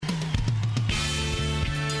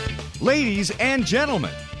Ladies and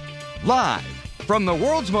gentlemen, live from the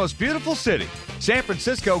world's most beautiful city, San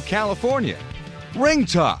Francisco, California,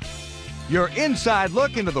 Ringtalk, your inside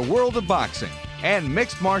look into the world of boxing and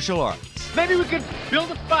mixed martial arts. Maybe we could build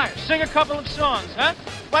a fire, sing a couple of songs, huh?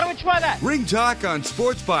 Why don't we try that? Ringtalk on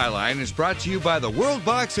Sports Byline is brought to you by the World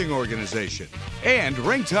Boxing Organization and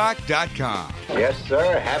ringtalk.com. Yes,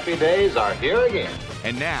 sir. Happy days are here again.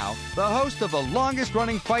 And now, the host of the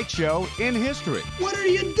longest-running fight show in history. What are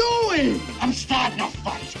you doing? I'm starting a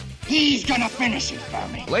fight. He's gonna finish it for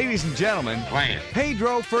me. Ladies and gentlemen,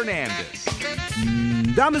 Pedro Fernandez.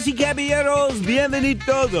 Damas y caballeros,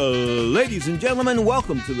 bienvenidos. Ladies and gentlemen,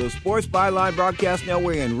 welcome to the Sports Byline Broadcast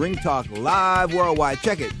Network and Ring Talk Live Worldwide.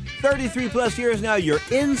 Check it. 33 plus years now, your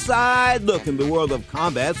inside look in the world of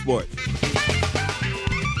combat sports.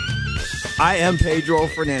 I am Pedro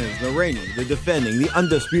Fernandez, the reigning, the defending, the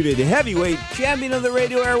undisputed heavyweight champion of the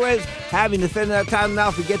radio airwaves, having defended that title now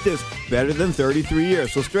for, get this, better than 33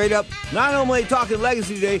 years. So straight up, not only talking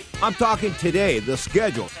legacy today, I'm talking today, the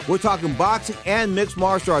schedule. We're talking boxing and mixed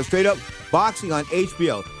martial arts. Straight up, boxing on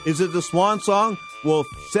HBO. Is it the swan song? Will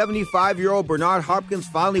 75-year-old Bernard Hopkins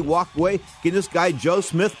finally walk away? Can this guy Joe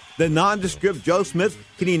Smith, the nondescript Joe Smith,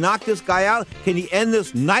 can he knock this guy out? Can he end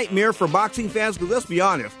this nightmare for boxing fans? Because let's be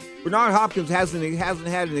honest, Bernard Hopkins hasn't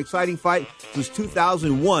had an exciting fight since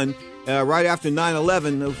 2001, right after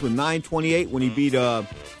 9/11. That was with 9/28 when he beat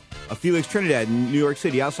Felix Trinidad in New York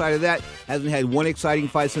City. Outside of that, hasn't had one exciting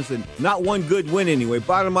fight since then. Not one good win anyway.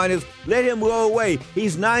 Bottom line is, let him go away.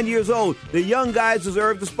 He's 9 years old. The young guys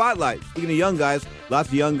deserve the spotlight. Speaking of young guys, lots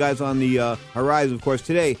of young guys on the horizon, of course,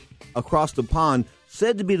 today, across the pond,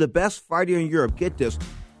 said to be the best fighter in Europe. Get this,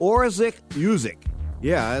 Orzik Usyk.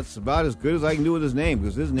 Yeah, that's about as good as I can do with his name,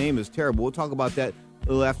 because his name is terrible. We'll talk about that a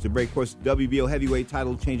little after the break. Of course, WBO heavyweight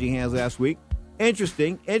title changing hands last week.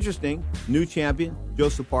 Interesting. New champion,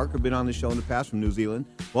 Joseph Parker, been on the show in the past from New Zealand.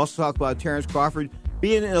 We'll also talk about Terrence Crawford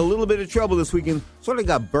being in a little bit of trouble this weekend. Sort of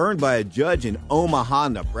got burned by a judge in Omaha,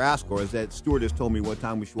 Nebraska, or as that stewardess told me one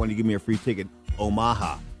time when she wanted to give me a free ticket,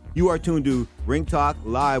 Omaha. You are tuned to Ring Talk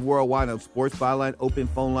Live Worldwide on Sports Byline, open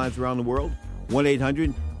phone lines around the world.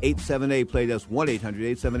 1-800-878-PLAY. That's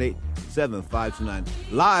 1-800-878-7529.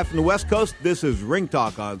 Live from the West Coast, this is Ring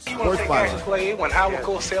Talk on Sports Byline. Play when Howard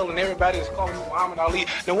Cosell and everybody is calling Muhammad Ali.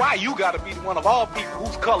 Then why you got to be the one of all people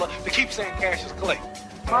whose color to keep saying Cassius Clay?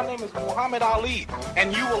 My name is Muhammad Ali,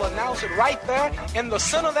 and you will announce it right there in the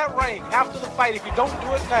center of that ring after the fight if you don't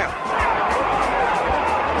do it now.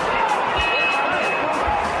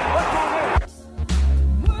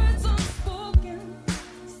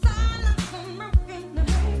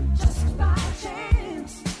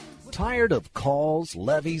 Tired of calls,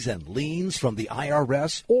 levies, and liens from the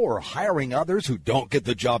IRS or hiring others who don't get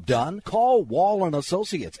the job done? Call Wall &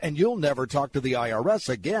 Associates and you'll never talk to the IRS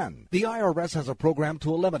again. The IRS has a program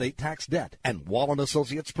to eliminate tax debt, and Wall &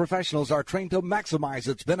 Associates professionals are trained to maximize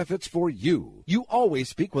its benefits for you. You always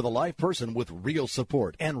speak with a live person with real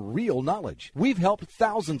support and real knowledge. We've helped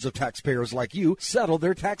thousands of taxpayers like you settle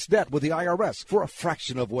their tax debt with the IRS for a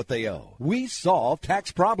fraction of what they owe. We solve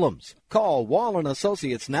tax problems. Call Wall &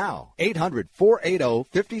 Associates now,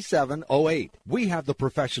 800-480-5708. We have the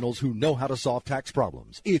professionals who know how to solve tax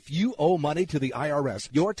problems. If you owe money to the IRS,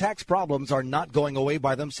 your tax problems are not going away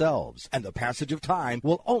by themselves, and the passage of time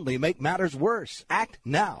will only make matters worse. Act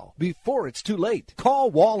now, before it's too late.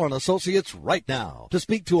 Call Wall & Associates right now to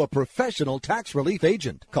speak to a professional tax relief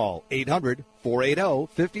agent. Call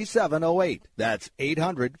 800-480-5708. That's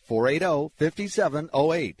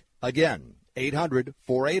 800-480-5708. Again,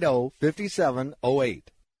 800-480-5708.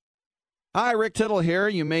 Hi, Rick Tittle here.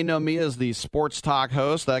 You may know me as the Sports Talk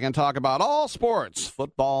host that can talk about all sports: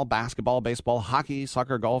 football, basketball, baseball, hockey,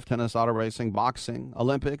 soccer, golf, tennis, auto racing, boxing,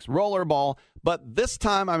 Olympics, rollerball. But this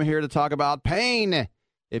time I'm here to talk about pain.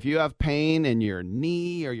 If you have pain in your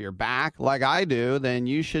knee or your back like I do, then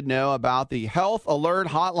you should know about the Health Alert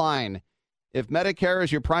Hotline. If Medicare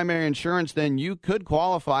is your primary insurance, then you could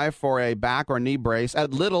qualify for a back or knee brace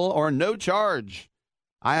at little or no charge.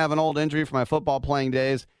 I have an old injury from my football playing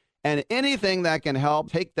days, and anything that can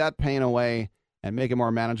help take that pain away and make it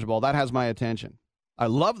more manageable, that has my attention. I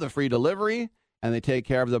love the free delivery, and they take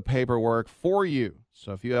care of the paperwork for you.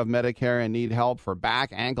 So if you have Medicare and need help for back,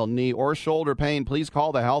 ankle, knee, or shoulder pain, please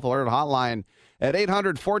call the Health Alert Hotline at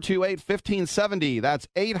 800-428-1570. That's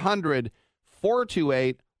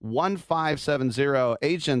 800-428-1570. 1570.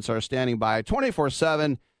 Agents are standing by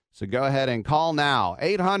 24/7, so go ahead and call now.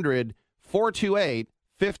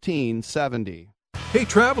 800-428-1570. Hey,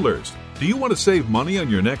 travelers, do you want to save money on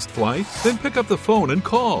your next flight? Then pick up the phone and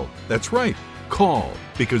call. That's right, call,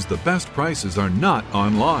 because the best prices are not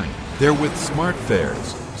online. They're with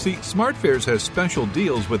SmartFares. See, SmartFares has special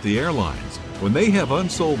deals with the airlines. When they have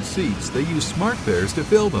unsold seats, they use SmartFares to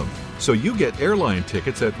fill them. So you get airline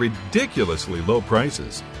tickets at ridiculously low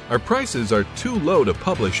prices. Our prices are too low to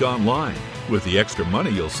publish online. With the extra money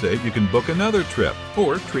you'll save, you can book another trip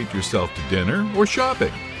or treat yourself to dinner or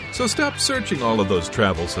shopping. So stop searching all of those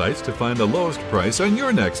travel sites to find the lowest price on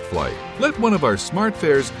your next flight. Let one of our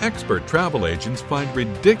SmartFares expert travel agents find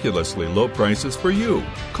ridiculously low prices for you.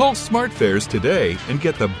 Call SmartFares today and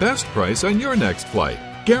get the best price on your next flight.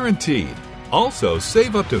 Guaranteed. Also,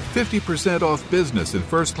 save up to 50% off business and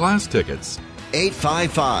first class tickets.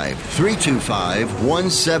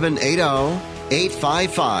 855-325-1780.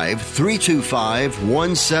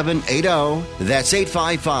 855-325-1780. That's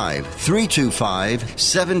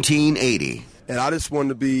 855-325-1780. And I just wanted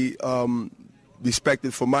to be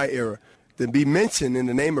respected for my era, to be mentioned in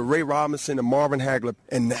the name of Ray Robinson and Marvin Hagler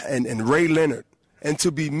and Ray Leonard, and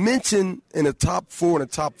to be mentioned in the top 4 and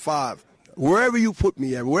the top 5. Wherever you put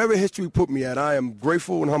me at, wherever history put me at, I am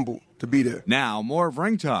grateful and humble to be there. Now, more of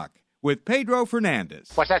Ring Talk with Pedro Fernandez.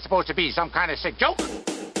 What's that supposed to be, some kind of sick joke?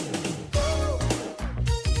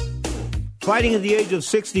 Fighting at the age of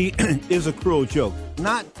 60 is a cruel joke.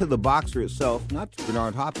 Not to the boxer itself, not to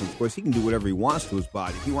Bernard Hopkins. Of course, he can do whatever he wants to his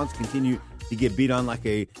body. If he wants to continue to get beat on like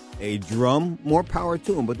a drum, more power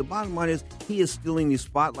to him. But the bottom line is he is stealing the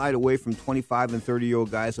spotlight away from 25 and 30-year-old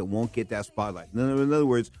guys that won't get that spotlight. In other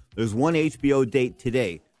words, there's one HBO date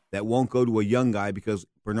today that won't go to a young guy because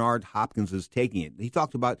Bernard Hopkins is taking it. He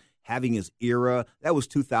talked about having his era. That was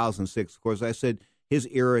 2006. Of course, I said his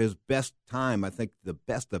era, his best time, I think the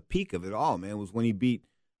peak of it all, man, was when he beat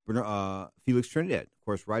Felix Trinidad. Of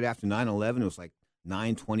course, right after 9/11, it was like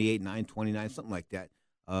 9/28, 9/29, something like that.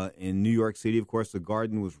 In New York City, of course, the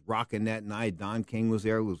Garden was rocking that night. Don King was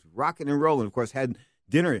there, was rocking and rolling. Of course, had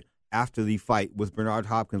dinner after the fight with Bernard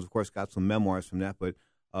Hopkins. Of course, got some memoirs from that, but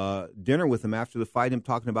dinner with him after the fight, him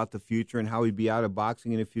talking about the future and how he'd be out of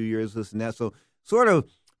boxing in a few years, this and that. So sort of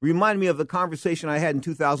reminded me of the conversation I had in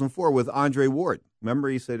 2004 with Andre Ward. Remember,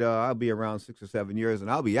 he said, I'll be around 6 or 7 years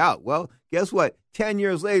and I'll be out. Well, guess what? 10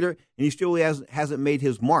 years later, and he still hasn't made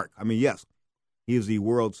his mark. I mean, yes, he is the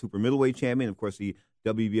world super middleweight champion. Of course, the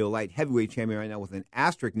WBO light heavyweight champion right now with an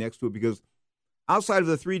asterisk next to it because outside of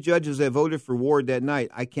the 3 judges that voted for Ward that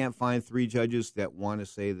night, I can't find 3 judges that want to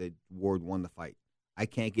say that Ward won the fight. I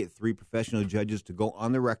can't get 3 professional judges to go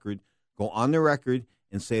on the record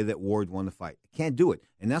and say that Ward won the fight. I can't do it.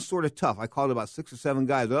 And that's sort of tough. I called about 6 or 7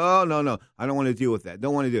 guys. Oh, no, I don't want to deal with that.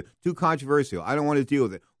 Don't want to do it. Too controversial. I don't want to deal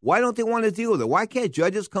with it. Why don't they want to deal with it? Why can't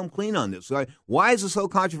judges come clean on this? Why is it so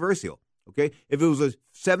controversial? Okay, if it was a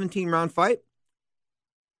 17-round fight,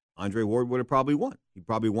 Andre Ward would have probably won. He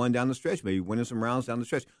probably won down the stretch, maybe winning some rounds down the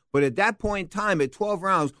stretch. But at that point in time, at 12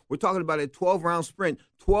 rounds, we're talking about a 12-round sprint,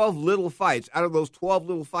 12 little fights. Out of those 12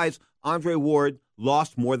 little fights, Andre Ward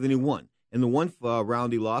lost more than he won. In the one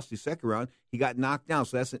round he lost, the second round, he got knocked down,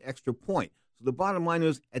 so that's an extra point. So the bottom line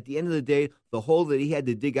is, at the end of the day, the hole that he had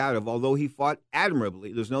to dig out of, although he fought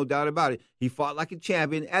admirably, there's no doubt about it, he fought like a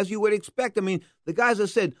champion, as you would expect. I mean, the guys that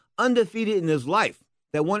said undefeated in his life,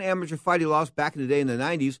 that one amateur fight he lost back in the day in the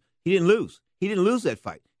 90s, he didn't lose. He didn't lose that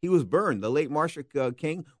fight. He was burned. The late Marsha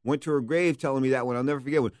King went to her grave telling me that one. I'll never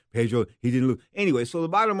forget when Pedro, he didn't lose. Anyway, so the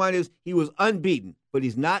bottom line is he was unbeaten, but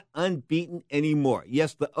he's not unbeaten anymore.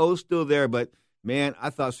 Yes, the O's still there, but, man, I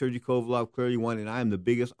thought Sergey Kovalev clearly won, and I am the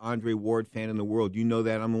biggest Andre Ward fan in the world. You know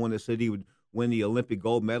that. I'm the one that said he would win the Olympic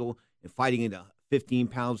gold medal and fighting at 15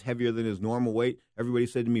 pounds heavier than his normal weight. Everybody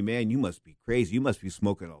said to me, man, you must be crazy. You must be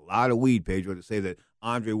smoking a lot of weed, Pedro, to say that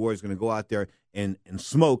Andre Ward is going to go out there and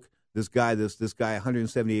smoke this guy,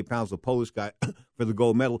 178 pounds, the Polish guy, for the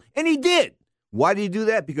gold medal. And he did. Why did he do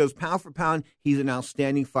that? Because pound for pound, he's an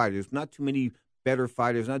outstanding fighter. There's not too many better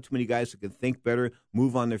fighters, not too many guys that can think better,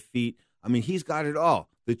 move on their feet. I mean, he's got it all.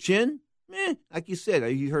 The chin, like you said,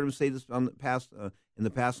 you heard him say this in the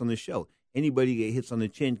past on the show. Anybody that hits on the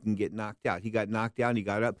chin can get knocked out. He got knocked down. He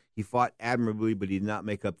got up. He fought admirably, but he did not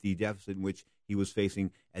make up the deficit in which he was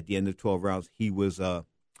facing at the end of 12 rounds. He was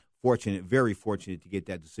fortunate, very fortunate to get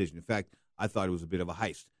that decision. In fact, I thought it was a bit of a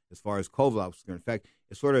heist as far as Kovalev was concerned. In fact,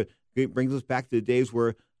 it brings us back to the days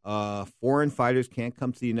where foreign fighters can't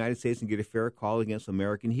come to the United States and get a fair call against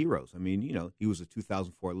American heroes. I mean, he was a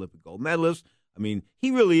 2004 Olympic gold medalist. I mean,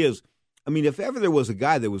 he really is. I mean, if ever there was a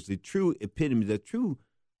guy that was the true epitome, the true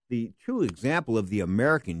example of the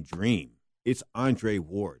American dream, it's Andre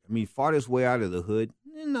Ward. I mean, he fought his way out of the hood.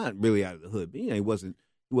 Not really out of the hood, but, he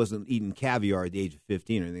wasn't eating caviar at the age of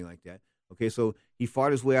 15 or anything like that. Okay, so he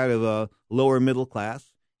fought his way out of a lower middle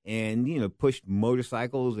class and, pushed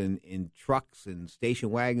motorcycles and trucks and station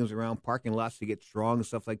wagons around parking lots to get strong and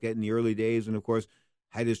stuff like that in the early days. And, of course,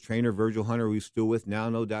 had his trainer, Virgil Hunter, who he's still with now,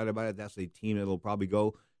 no doubt about it. That's a team that will probably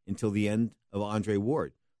go until the end of Andre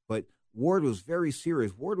Ward. But Ward was very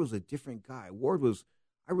serious. Ward was a different guy.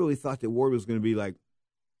 I really thought that Ward was going to be like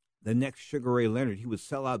the next Sugar Ray Leonard. He would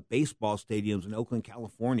sell out baseball stadiums in Oakland,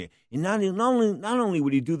 California. And not only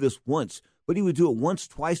would he do this once, but he would do it once,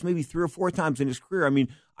 twice, maybe 3 or 4 times in his career. I mean,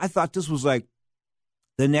 I thought this was like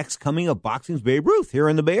the next coming of boxing's Babe Ruth here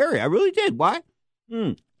in the Bay Area. I really did. Why?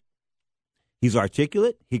 He's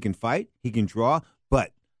articulate. He can fight. He can draw.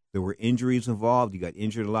 But there were injuries involved. He got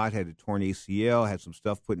injured a lot, had a torn ACL, had some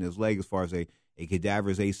stuff put in his leg as far as a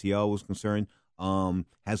cadaver's ACL was concerned.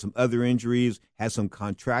 Had some other injuries, had some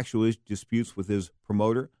contractual disputes with his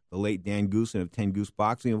promoter, the late Dan Goosen of 10 Goose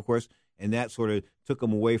Boxing, of course, and that sort of took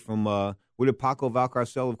him away from, what did Paco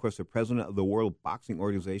Valcarcel, of course, the president of the World Boxing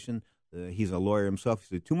Organization, he's a lawyer himself,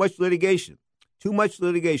 he said, too much litigation.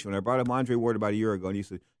 When I brought up Andre Ward about a year ago, and he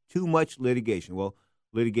said, too much litigation. Well,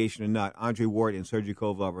 litigation or not, Andre Ward and Sergey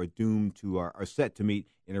Kovalev are doomed to, are set to meet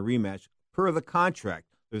in a rematch per the contract.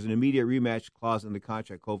 There's an immediate rematch clause in the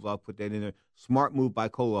contract. Kovalev put that in there. Smart move by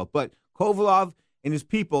Kovalev. But Kovalev and his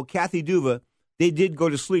people, Kathy Duva, they did go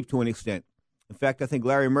to sleep to an extent. In fact, I think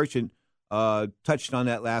Larry Merchant touched on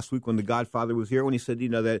that last week when the Godfather was here, when he said,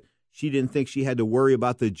 that she didn't think she had to worry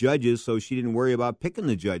about the judges, so she didn't worry about picking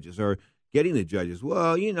the judges or getting the judges.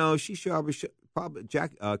 Well, she Kathy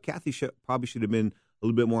probably should have been a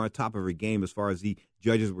little bit more on top of her game as far as the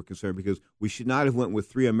judges were concerned, because we should not have went with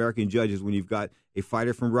 3 American judges when you've got a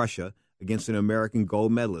fighter from Russia against an American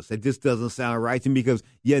gold medalist. That just doesn't sound right to me, because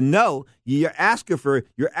you're asking for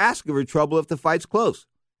trouble if the fight's close.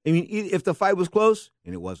 I mean, if the fight was close,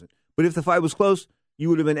 and it wasn't, but if the fight was close, you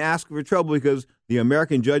would have been asking for trouble because the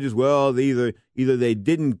American judges, well, they either they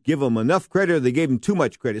didn't give them enough credit or they gave them too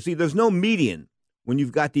much credit. See, there's no median when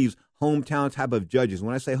you've got these hometown type of judges.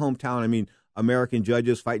 When I say hometown, I mean American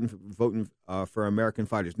judges voting for American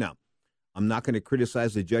fighters. Now, I'm not going to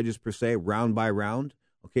criticize the judges per se, round by round,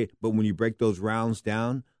 okay? But when you break those rounds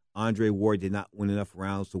down, Andre Ward did not win enough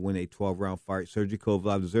rounds to win a 12-round fight. Sergey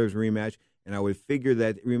Kovalev deserves a rematch, and I would figure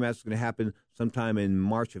that rematch is going to happen sometime in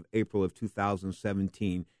March of April of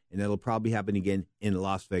 2017, and that'll probably happen again in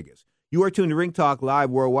Las Vegas. You are tuned to Ring Talk Live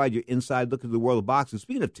Worldwide, your inside look at the world of boxing.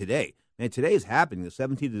 Speaking of today, man, today is happening, the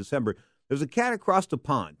 17th of December. There's a cat across the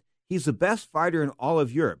pond. He's the best fighter in all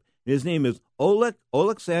of Europe. His name is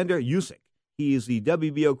Alexander Usyk. He is the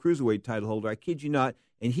WBO cruiserweight title holder. I kid you not.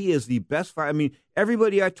 And he is the best fighter. I mean,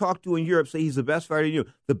 everybody I talk to in Europe say he's the best fighter in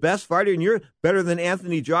Europe. The best fighter in Europe? Better than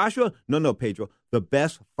Anthony Joshua? No, Pedro. The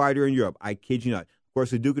best fighter in Europe. I kid you not. Of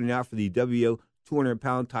course, they're duking it out for the WBO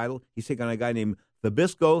 200-pound title. He's taking on a guy named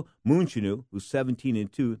Fabisco Munchinu, who's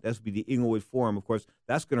 17-2. That's be the Inglewood Forum. Of course,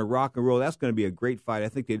 that's going to rock and roll. That's going to be a great fight. I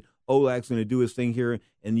think that Olak's going to do his thing here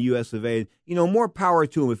in the U.S. of A. More power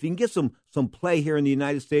to him. If he can get some play here in the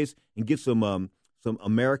United States and get some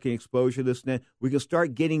American exposure, this and that, we can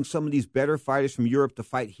start getting some of these better fighters from Europe to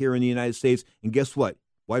fight here in the United States. And guess what?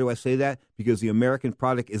 Why do I say that? Because the American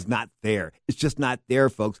product is not there. It's just not there,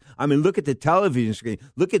 folks. I mean, look at the television screen.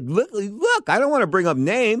 Look. I don't want to bring up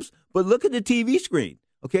names, but look at the TV screen.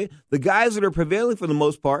 Okay, the guys that are prevailing for the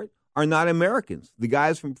most part are not Americans. The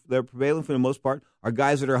guys that are prevailing for the most part are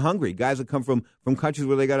guys that are hungry, guys that come from countries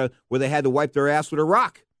where they had to wipe their ass with a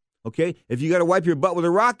rock. Okay, if you got to wipe your butt with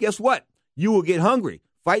a rock, guess what? You will get hungry.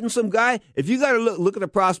 Fighting some guy, if you got to look at the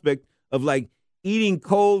prospect of like eating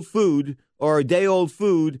cold food or day-old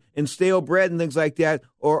food and stale bread and things like that,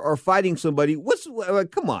 or fighting somebody,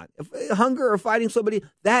 come on, hunger or fighting somebody,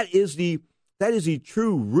 that is the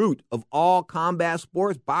true root of all combat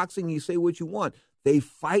sports. Boxing, you say what you want. They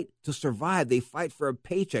fight to survive. They fight for a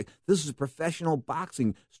paycheck. This is professional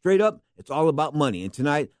boxing. Straight up, it's all about money. And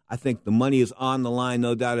tonight, I think the money is on the line,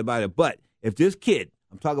 no doubt about it. But if this kid,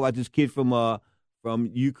 I'm talking about this kid from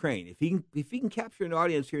Ukraine, if he can capture an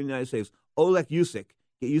audience here in the United States, Oleg Usyk,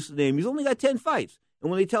 get used to the name. He's only got 10 fights.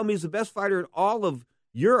 And when they tell me he's the best fighter in all of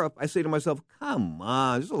Europe, I say to myself, come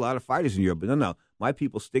on, there's a lot of fighters in Europe. But no, my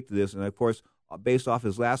people stick to this. And, of course, based off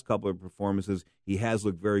his last couple of performances, he has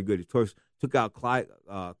looked very good. He took out Craig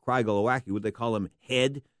Olowacki, what they call him,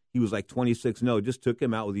 head. He was like 26-0, just took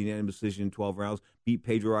him out with a unanimous decision in 12 rounds, beat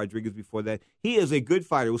Pedro Rodriguez before that. He is a good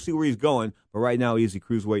fighter. We'll see where he's going. But right now, he's the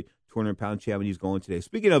cruiserweight 200-pound champion. He's going today.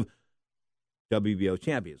 Speaking of WBO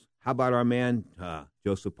champions, how about our man,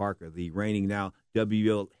 Joseph Parker, the reigning now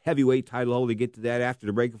WBO heavyweight title holder? Get to that after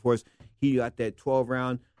the break, of course. He got that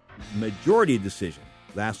 12-round majority decision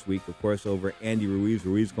last week, of course, over Andy Ruiz.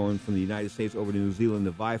 Ruiz going from the United States over to New Zealand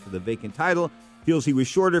to vie for the vacant title. Feels he was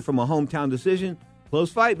shorter from a hometown decision.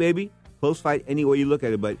 Close fight, baby. Close fight any way you look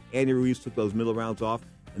at it. But Andy Ruiz took those middle rounds off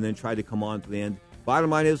and then tried to come on to the end Bottom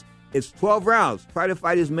line is, it's 12 rounds. Try to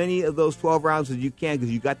fight as many of those 12 rounds as you can because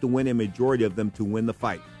you got to win a majority of them to win the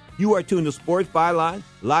fight. You are tuned to Sports Byline,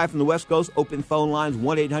 live from the West Coast. Open phone lines,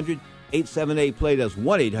 1-800-878-PLAY. That's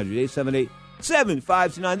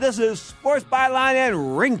 1-800-878-7529. This is Sports Byline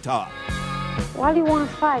and Ring Talk. Why do you want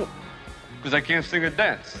to fight? Because I can't sing or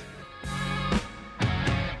dance.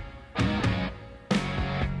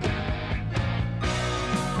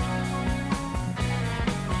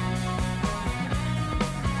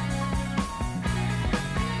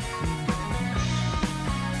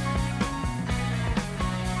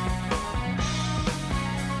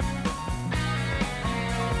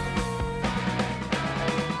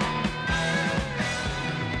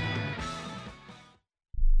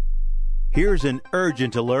 Here's an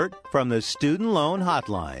urgent alert from the Student Loan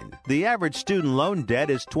Hotline. The average student loan debt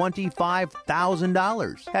is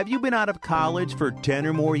 $25,000. Have you been out of college for 10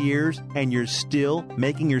 or more years and you're still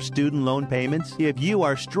making your student loan payments? If you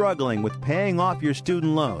are struggling with paying off your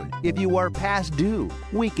student loan, if you are past due,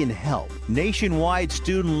 we can help. Nationwide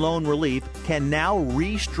Student Loan Relief can now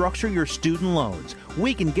restructure your student loans.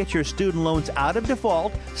 We can get your student loans out of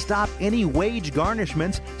default, stop any wage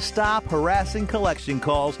garnishments, stop harassing collection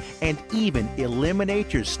calls, and even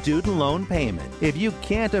eliminate your student loan payment. If you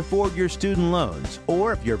can't afford your student loans,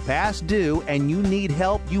 or if you're past due and you need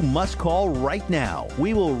help, you must call right now.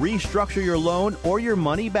 We will restructure your loan or your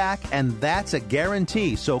money back, and that's a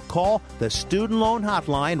guarantee. So call the Student Loan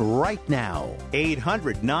Hotline right now.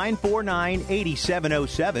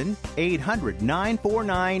 800-949-8707,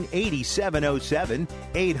 800-949-8707, 800-949-8707,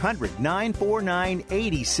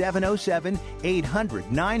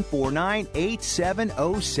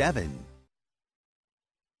 800-949-8707.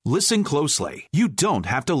 Listen closely. You don't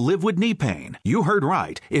have to live with knee pain. You heard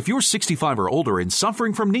right. If you're 65 or older and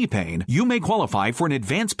suffering from knee pain, you may qualify for an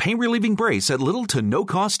advanced pain-relieving brace at little to no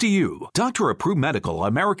cost to you. Dr. Approved Medical,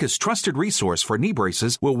 America's trusted resource for knee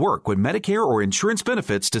braces, will work with Medicare or insurance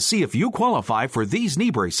benefits to see if you qualify for these knee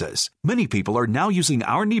braces. Many people are now using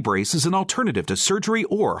our knee brace as an alternative to surgery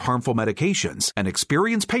or harmful medications and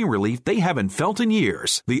experience pain relief they haven't felt in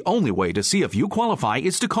years. The only way to see if you qualify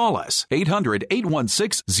is to call us.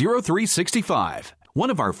 800-816-0365. One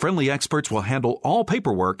of our friendly experts will handle all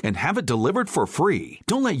paperwork and have it delivered for free.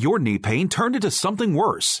 Don't let your knee pain turn into something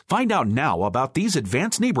worse. Find out now about these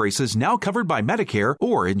advanced knee braces now covered by Medicare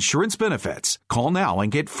or insurance benefits. Call now and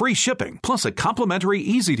get free shipping, plus a complimentary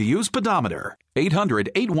easy-to-use pedometer.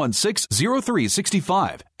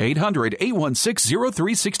 800-816-0365.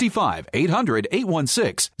 800-816-0365.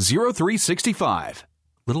 800-816-0365.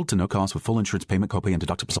 Little to no cost with full insurance payment, copay, and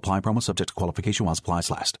deductible supply promo subject to qualification while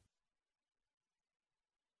supplies last.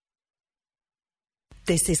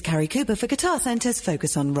 This is Carrie Cooper for Guitar Center's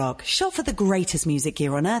Focus on Rock. Shop for the greatest music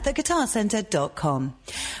gear on earth at guitarcenter.com.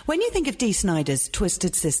 When you think of Dee Snider's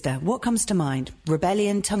Twisted Sister, what comes to mind?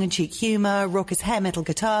 Rebellion, tongue-in-cheek humor, raucous hair metal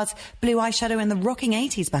guitars, blue eyeshadow, and the rocking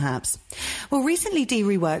 80s, perhaps? Well, recently Dee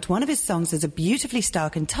reworked one of his songs as a beautifully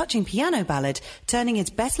stark and touching piano ballad, turning his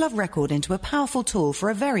best-loved record into a powerful tool for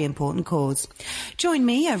a very important cause. Join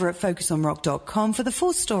me over at focusonrock.com for the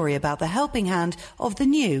full story about the helping hand of the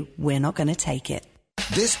new We're Not Gonna Take It.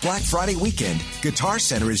 This Black Friday weekend, Guitar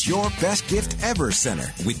Center is your best gift ever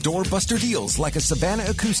center. With doorbuster deals like a Savannah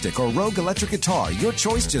Acoustic or Rogue Electric Guitar, your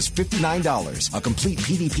choice just $59. A complete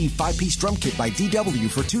PVP 5-piece drum kit by DW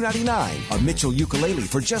for $299. A Mitchell ukulele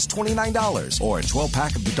for just $29. Or a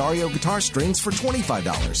 12-pack of D'Addario guitar strings for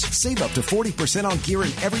 $25. Save up to 40% on gear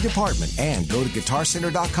in every department. And go to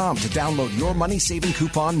GuitarCenter.com to download your money-saving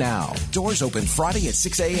coupon now. Doors open Friday at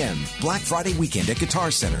 6 a.m. Black Friday weekend at Guitar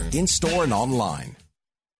Center, in-store and online.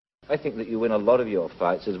 I think that you win a lot of your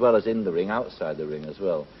fights as well as in the ring, outside the ring as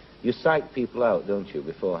well. You psych people out, don't you,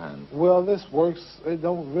 beforehand? Well, this works. You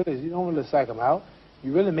don't really psych them out.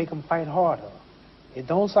 You really make them fight harder. It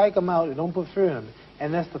don't psych them out. It don't put fear in them.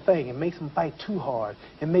 And that's the thing. It makes them fight too hard.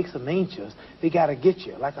 It makes them anxious. They got to get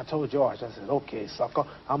you. Like I told George, I said, okay, sucker,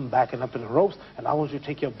 I'm backing up in the ropes, and I want you to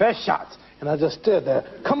take your best shots. And I just stood there.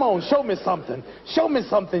 Come on, show me something. Show me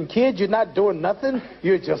something, kid. You're not doing nothing.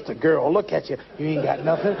 You're just a girl. Look at you. You ain't got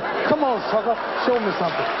nothing. Come on, sucker. Show me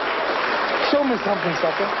something. Show me something,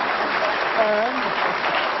 sucker. And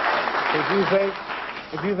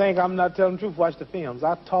if you think I'm not telling the truth, watch the films.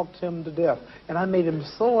 I talked him to death, and I made him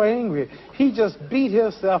so angry. He just beat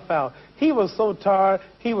himself out. He was so tired,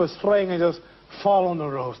 he was swaying and just fall on the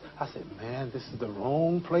ropes. I said, man, this is the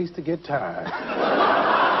wrong place to get tired.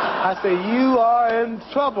 I said, you are in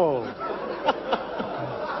trouble.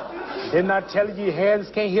 Didn't I tell you your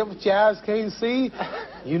hands can't hear what your eyes can't see?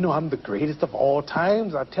 You know I'm the greatest of all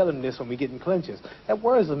times. I tell him this when we get in clinches. That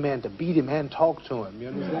worries a man to beat him and talk to him, you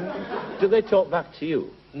understand? Do they talk back to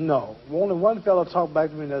you? No. Only one fellow talked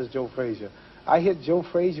back to me, and that's Joe Frazier. I hit Joe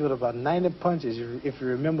Frazier with about 90 punches, if you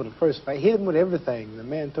remember the first fight. Hit him with everything. The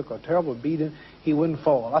man took a terrible beating. He wouldn't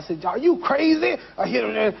fall. I said, are you crazy? I hit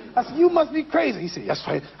him there. I said, you must be crazy. He said, yes,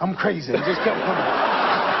 I'm crazy. He just kept coming.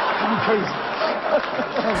 I'm crazy.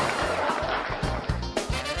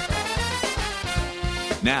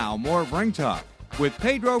 Now, more Ring Talk with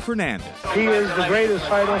Pedro Fernandez. He is the greatest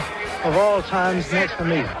fighter of all times next to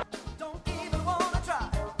me.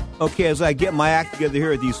 Okay, as I get my act together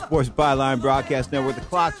here at the Sports Byline Broadcast Network, the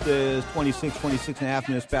clock says 26 and a half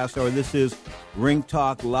minutes past hour. This is Ring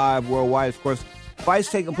Talk Live Worldwide. Of course,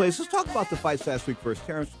 fights taking place. Let's talk about the fights last week first.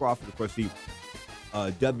 Terrence Crawford, of course, the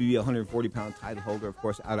WBA 140-pound title holder, of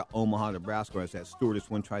course, out of Omaha, Nebraska. As that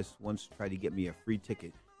stewardess once tried to get me a free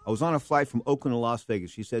ticket. I was on a flight from Oakland to Las Vegas.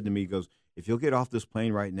 She said to me, goes, if you'll get off this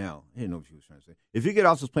plane right now, I didn't know what she was trying to say. If you get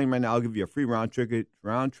off this plane right now, I'll give you a free round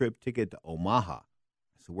trip ticket to Omaha.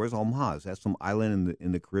 I said, where's Omaha? Is that some island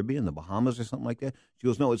in the Caribbean, the Bahamas or something like that? She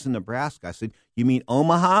goes, no, it's in Nebraska. I said, you mean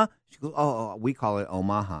Omaha? She goes, oh, we call it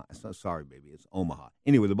Omaha. I said, sorry, baby, it's Omaha.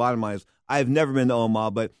 Anyway, the bottom line is I have never been to Omaha,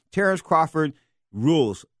 but Terrence Crawford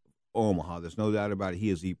rules Omaha. There's no doubt about it.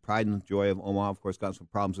 He is the pride and joy of Omaha. Of course, got some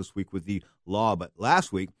problems this week with the law, but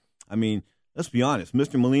last week, I mean, let's be honest.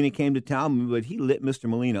 Mr. Molina came to town, but he lit Mr.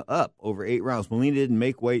 Molina up over 8 rounds. Molina didn't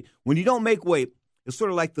make weight. When you don't make weight, it's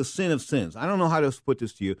sort of like the sin of sins. I don't know how to put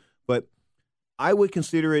this to you, but I would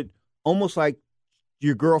consider it almost like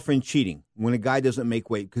your girlfriend cheating when a guy doesn't make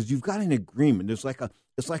weight because you've got an agreement. There's like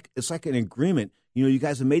it's like an agreement. You know, you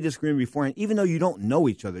guys have made this agreement beforehand, even though you don't know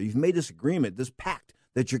each other. You've made this agreement, this pact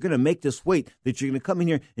that you're going to make this weight, that you're going to come in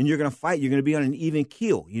here and you're going to fight. You're going to be on an even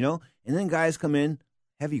keel, you know. And then guys come in.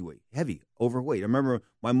 Heavy, overweight. I remember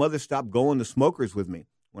my mother stopped going to smokers with me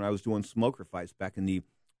when I was doing smoker fights back in the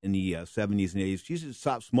 70s and 80s. She said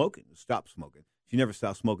stop smoking. She never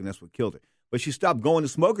stopped smoking. That's what killed her. But she stopped going to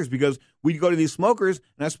smokers because we'd go to these smokers,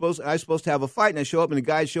 and I was supposed to have a fight, and I show up, and the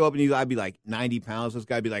guy show up, and I'd be like 90 pounds. This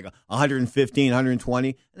guy'd be like 115, 120,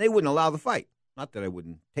 and they wouldn't allow the fight. Not that I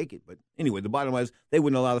wouldn't take it, but anyway, the bottom line is they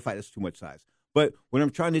wouldn't allow the fight. That's too much size. But what I'm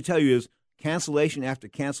trying to tell you is cancellation after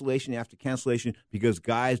cancellation after cancellation because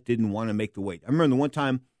guys didn't want to make the weight. I remember the one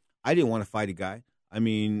time I didn't want to fight a guy. I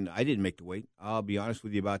mean, I didn't make the weight. I'll be honest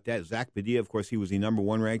with you about that. Zach Padilla, of course, he was the number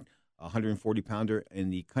one ranked 140-pounder in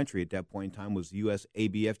the country at that point in time, was the U.S.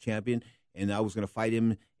 ABF champion, and I was going to fight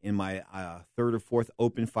him in my third or fourth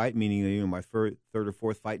open fight, meaning my third or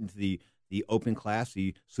fourth fight into the open class,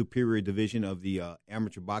 the superior division of the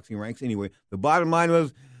amateur boxing ranks. Anyway, the bottom line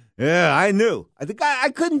was, yeah, I knew. I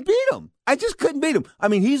couldn't beat him. I just couldn't beat him. I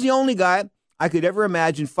mean, he's the only guy I could ever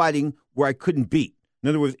imagine fighting where I couldn't beat. In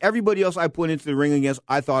other words, everybody else I put into the ring against,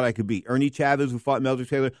 I thought I could beat. Ernie Chavez, who fought Melder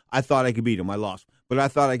Taylor, I thought I could beat him. I lost. But I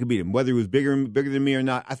thought I could beat him. Whether he was bigger than me or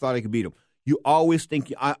not, I thought I could beat him. I always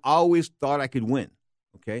thought I could win.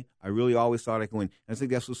 Okay? I really always thought I could win. And I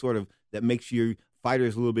think that's what sort of, that makes your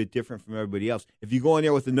fighters a little bit different from everybody else. If you go in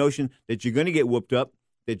there with the notion that you're going to get whooped up,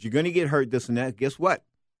 that you're going to get hurt, this and that, guess what?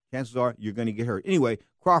 Chances are you're going to get hurt. Anyway,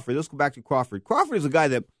 Crawford, let's go back to Crawford. Crawford is a guy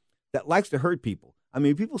that likes to hurt people. I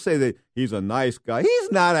mean, people say that he's a nice guy.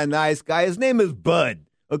 He's not a nice guy. His name is Bud,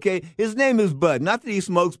 okay? His name is Bud. Not that he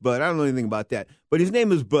smokes Bud. I don't know anything about that. But his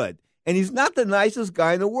name is Bud. And he's not the nicest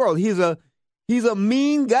guy in the world. He's a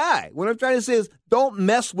mean guy. What I'm trying to say is don't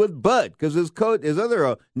mess with Bud because his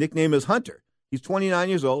other nickname is Hunter. He's 29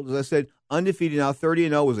 years old. As I said, undefeated now,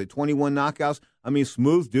 30-0. Was it 21 knockouts? I mean,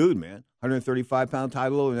 smooth dude, man. 135-pound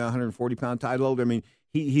title holder, now 140-pound title holder. I mean,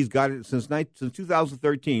 he's got it since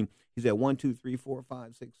 2013. He's at 1, 2, 3, 4,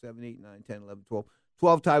 5, 6, 7, 8, 9, 10, 11, 12.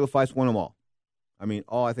 12 title fights, won them all. I mean,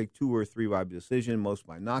 I think 2 or 3 by decision, most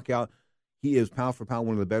by knockout. He is pound for pound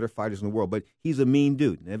one of the better fighters in the world, but he's a mean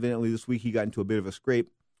dude. And evidently this week he got into a bit of a scrape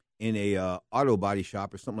in a auto body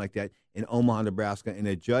shop or something like that in Omaha, Nebraska, and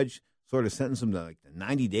a judge sort of sentenced him to like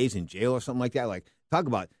 90 days in jail or something like that. Like, talk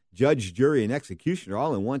about judge, jury, and executioner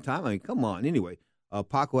all in one time. I mean, come on. Anyway,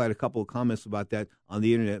 Paco had a couple of comments about that on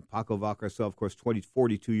the internet. Paco Valcarcel, of course,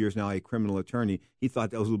 42 years now, a criminal attorney. He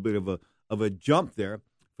thought that was a little bit of a jump there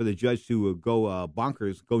for the judge to go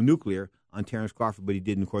bonkers, go nuclear on Terrence Crawford, but he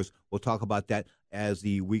didn't. Of course, we'll talk about that as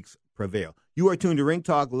the weeks prevail. You are tuned to Ring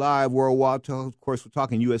Talk Live Worldwide. Of course, we're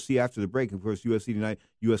talking UFC after the break. Of course, UFC tonight,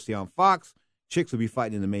 UFC on Fox. Chicks will be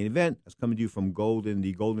fighting in the main event. That's coming to you from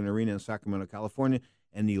the Golden Arena in Sacramento, California.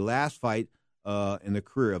 And the last fight in the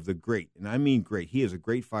career of the great, and I mean great. He is a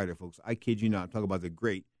great fighter, folks. I kid you not. I'm talking about the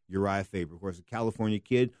great Uriah Faber. Of course, a California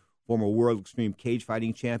kid, former World Extreme Cage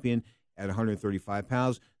Fighting champion, at 135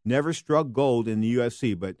 pounds. Never struck gold in the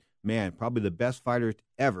UFC, but, man, probably the best fighter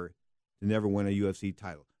ever to never win a UFC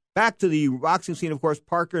title. Back to the boxing scene, of course,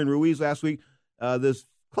 Parker and Ruiz last week, this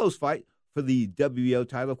close fight for the WBO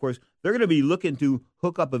title. Of course, they're going to be looking to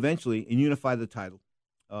hook up eventually and unify the title.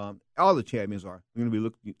 All the champions are. They're going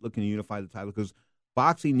to be looking to unify the title because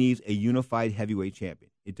boxing needs a unified heavyweight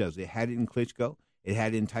champion. It does. It had it in Klitschko. It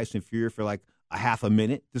had it in Tyson Fury for like a half a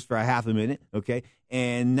minute, just for a half a minute, okay?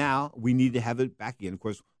 And now we need to have it back again. Of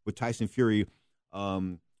course, with Tyson Fury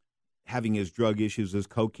having his drug issues, his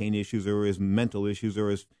cocaine issues, or his mental issues, or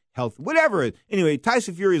his health, whatever. Anyway,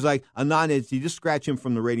 Tyson Fury is like a non-entity. Just scratch him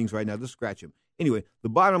from the ratings right now. Just scratch him. Anyway, the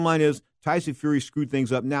bottom line is Tyson Fury screwed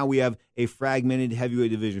things up. Now we have a fragmented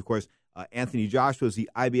heavyweight division. Of course, Anthony Joshua is the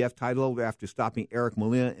IBF title holder after stopping Eric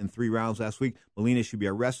Molina in 3 rounds last week. Molina should be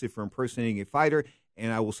arrested for impersonating a fighter.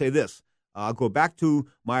 And I will say this. I'll go back to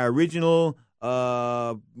my original,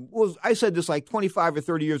 I said this like 25 or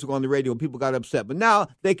 30 years ago on the radio and people got upset. But now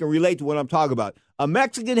they can relate to what I'm talking about. A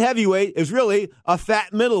Mexican heavyweight is really a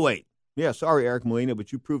fat middleweight. Yeah, sorry, Eric Molina,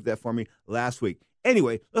 but you proved that for me last week.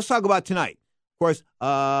 Anyway, let's talk about tonight. Of course,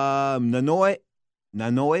 Nanaue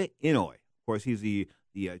Inoue. Of course, he's the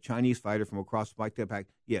Chinese fighter from across the pack.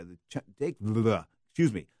 Yeah,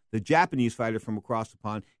 the Japanese fighter from across the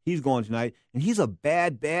pond. He's going tonight, and he's a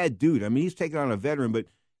bad dude. I mean, he's taking on a veteran, but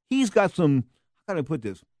he's got some, how can I put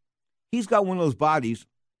this? He's got one of those bodies.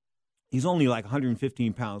 He's only like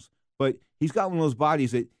 115 pounds, but he's got one of those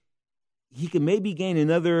bodies that he can maybe gain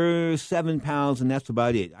another 7 pounds, and that's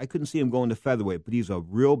about it. I couldn't see him going to featherweight, but he's a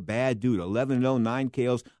real bad dude. 11-0, 9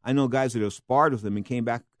 KOs. I know guys that have sparred with him and came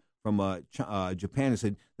back from Japan and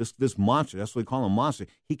said, this monster, that's what they call him, monster,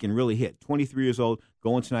 he can really hit. 23 years old,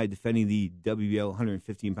 going tonight defending the WBO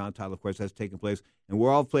 115-pound title. Of course, that's taking place in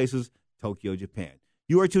world places, Tokyo, Japan.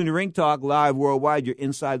 You are tuned to Ring Talk live worldwide. You're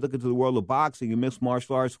inside looking to the world of boxing and mixed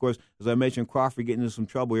martial arts. Of course, as I mentioned, Crawford getting into some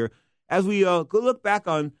trouble here. As we go look back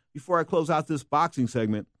on, before I close out this boxing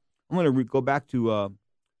segment, I'm going to go back to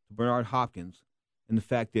Bernard Hopkins and the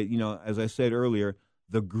fact that, as I said earlier,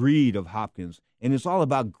 the greed of Hopkins. And it's all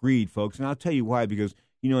about greed, folks. And I'll tell you why, because,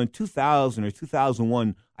 in 2000 or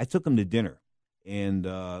 2001, I took him to dinner. And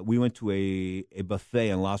we went to a buffet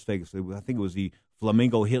in Las Vegas. I think it was the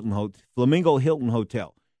Flamingo Hilton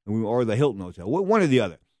Hotel, or the Hilton Hotel, one or the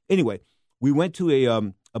other. Anyway, we went to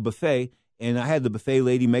a buffet, and I had the buffet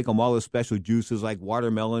lady make them all the special juices like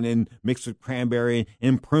watermelon and mixed with cranberry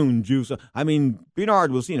and prune juice. I mean,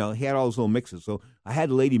 Bernard was, he had all those little mixes. So I had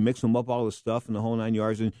the lady mix them up, all the stuff and the whole 9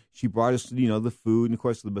 yards. And she brought us, the food. And, of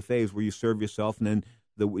course, the buffet is where you serve yourself. And then,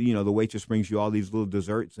 the waitress brings you all these little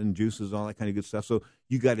desserts and juices and all that kind of good stuff. So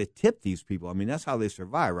you got to tip these people. I mean, that's how they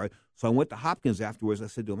survive, right? So I went to Hopkins afterwards. I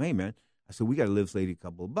said to him, hey, man, we got to leave this lady a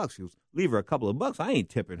couple of bucks. He goes, leave her a couple of bucks? I ain't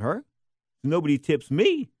tipping her. Nobody tips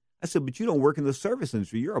me. I said, but you don't work in the service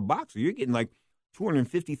industry. You're a boxer. You're getting like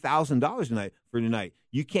 $250,000 for tonight.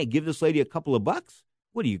 You can't give this lady a couple of bucks?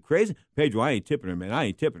 What are you, crazy? Pedro, I ain't tipping her, man. I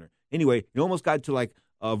ain't tipping her. Anyway, it almost got to like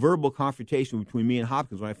a verbal confrontation between me and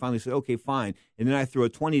Hopkins when I finally said, okay, fine. And then I threw a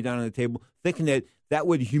 20 down on the table thinking that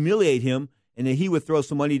would humiliate him and then he would throw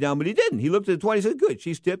some money down, but he didn't. He looked at the 20 and said, good,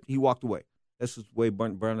 she's tipped. He walked away. That's the way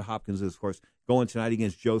Bernard Hopkins is, of course, going tonight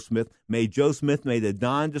against Joe Smith. May the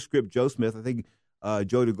nondescript Joe Smith, I think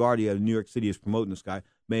Joe DeGuardia of New York City is promoting this guy,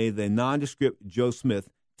 may the nondescript Joe Smith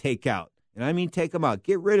take out. And I mean take him out.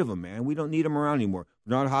 Get rid of him, man. We don't need him around anymore.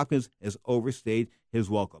 Bernard Hopkins has overstayed his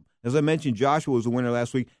welcome. As I mentioned, Joshua was the winner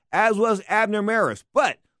last week, as was Abner Maris.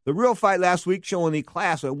 But the real fight last week, showing the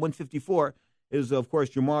class at 154, is, of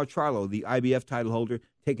course, Jamar Charlo, the IBF title holder,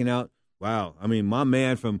 taking out, my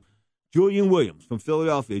man from Julian Williams from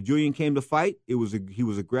Philadelphia. Julian came to fight. He was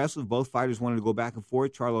aggressive. Both fighters wanted to go back and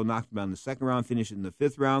forth. Charlo knocked him out in the second round, finished in the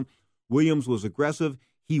fifth round. Williams was aggressive.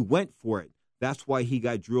 He went for it. That's why he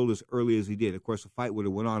got drilled as early as he did. Of course, the fight would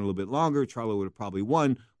have went on a little bit longer. Charlo would have probably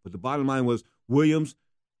won. But the bottom line was Williams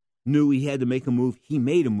knew he had to make a move. He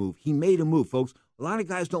made a move. Folks. A lot of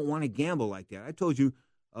guys don't want to gamble like that. I told you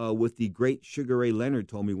with the great Sugar Ray Leonard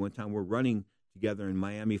told me one time we're running together in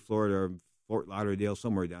Miami, Florida, or Fort Lauderdale,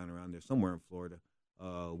 somewhere down around there, somewhere in Florida,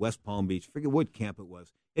 West Palm Beach. I forget what camp it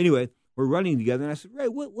was. Anyway, we're running together, and I said, Ray,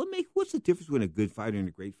 what's the difference between a good fighter and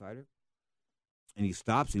a great fighter? And he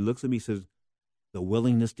stops, he looks at me, he says, the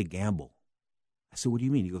willingness to gamble. I said, what do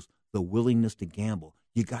you mean? He goes, the willingness to gamble.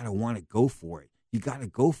 You got to want to go for it. You got to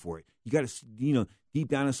go for it. You got to, deep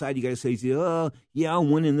down inside, you got to say, yeah,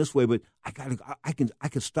 I'm winning this way, but I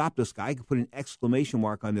can stop this guy. I can put an exclamation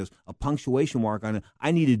mark on this, a punctuation mark on it.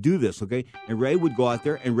 I need to do this, okay? And Ray would go out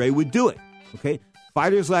there, and Ray would do it, okay?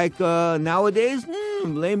 Fighters like nowadays,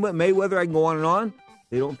 Mayweather, I can go on and on.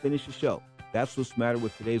 they don't finish the show. That's what's the matter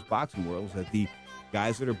with today's boxing world, is that the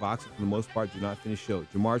guys that are boxing, for the most part, do not finish shows.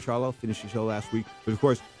 Jamar Charlo finished the show last week, but, of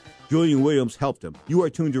course, Julian Williams helped him. You are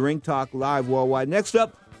tuned to Ring Talk Live Worldwide. Next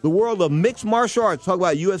up, the world of mixed martial arts. Talk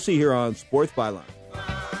about UFC here on Sports Byline.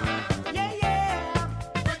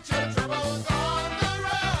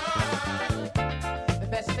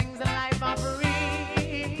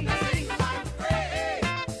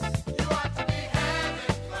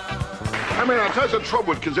 I mean, I'll tell you the trouble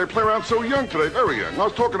with kids. They play around so young today, very young. I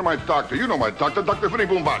was talking to my doctor. You know my doctor, Dr. Vinny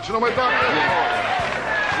Boombach. You know my doctor?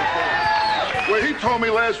 Well, he told me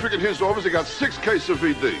last week in his office he got 6 cases of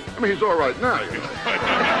VD. I mean, he's all right now, you know.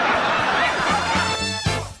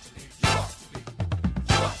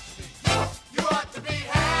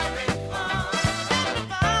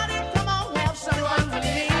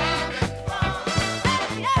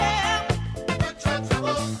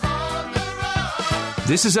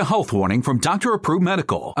 This is a health warning from Dr. Approved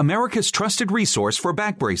Medical, America's trusted resource for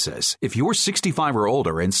back braces. If you're 65 or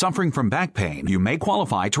older and suffering from back pain, you may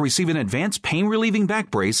qualify to receive an advanced pain-relieving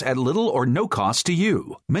back brace at little or no cost to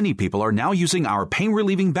you. Many people are now using our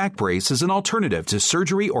pain-relieving back brace as an alternative to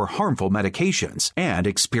surgery or harmful medications and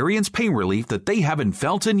experience pain relief that they haven't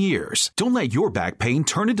felt in years. Don't let your back pain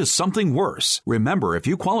turn into something worse. Remember, if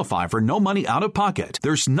you qualify for no money out of pocket,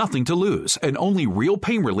 there's nothing to lose and only real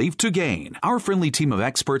pain relief to gain. Our friendly team of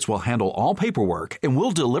experts will handle all paperwork and will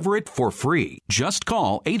deliver it for free. Just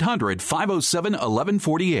call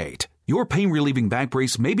 800-507-1148. Your pain-relieving back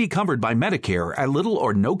brace may be covered by Medicare at little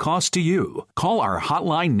or no cost to you. Call our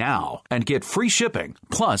hotline now and get free shipping,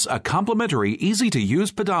 plus a complimentary,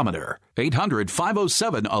 easy-to-use pedometer.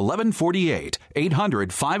 800-507-1148.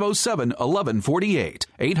 800-507-1148.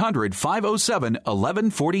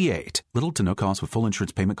 800-507-1148. Little to no cost with full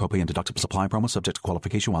insurance payment, copay, and deductible supply promo subject to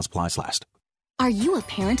qualification while supplies last. Are you a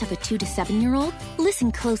parent of a 2 to 7-year-old?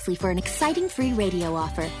 Listen closely for an exciting free radio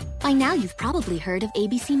offer. By now, you've probably heard of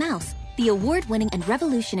ABC Mouse, the award-winning and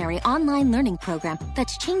revolutionary online learning program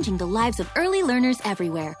that's changing the lives of early learners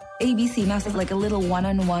everywhere. ABC Mouse is like a little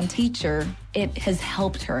one-on-one teacher. It has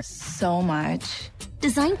helped her so much.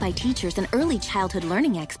 Designed by teachers and early childhood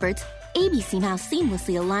learning experts, ABC Mouse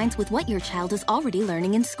seamlessly aligns with what your child is already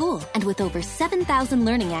learning in school. And with over 7,000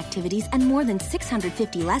 learning activities and more than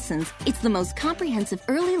 650 lessons, it's the most comprehensive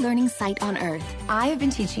early learning site on earth. I have been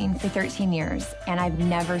teaching for 13 years, and I've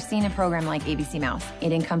never seen a program like ABC Mouse.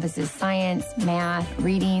 It encompasses science, math,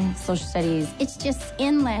 reading, social studies. It's just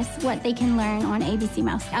endless what they can learn on ABC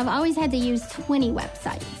Mouse. I've always had to use 20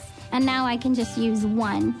 websites, and now I can just use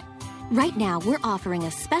one. Right now, we're offering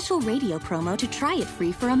a special radio promo to try it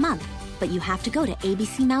free for a month. But you have to go to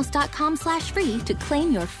abcmouse.com/free to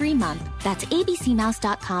claim your free month. That's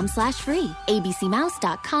abcmouse.com/free.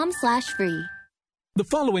 abcmouse.com/free. The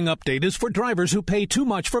following update is for drivers who pay too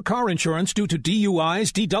much for car insurance due to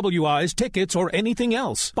DUIs, DWIs, tickets, or anything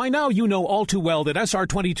else. By now, you know all too well that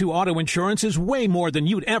SR22 auto insurance is way more than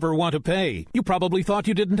you'd ever want to pay. You probably thought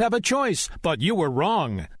you didn't have a choice, but you were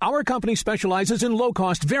wrong. Our company specializes in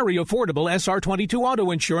low-cost, very affordable SR22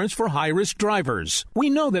 auto insurance for high-risk drivers. We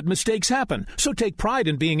know that mistakes happen, so take pride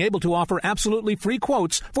in being able to offer absolutely free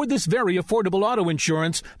quotes for this very affordable auto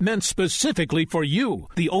insurance meant specifically for you,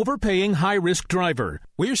 the overpaying high-risk driver.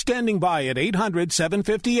 We're standing by at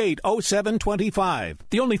 800-758-0725.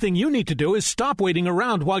 The only thing you need to do is stop waiting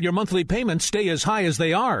around while your monthly payments stay as high as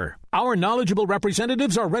they are. Our knowledgeable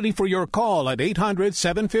representatives are ready for your call at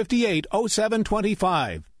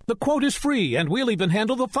 800-758-0725. The quote is free, and we'll even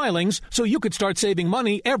handle the filings so you could start saving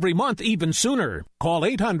money every month even sooner. Call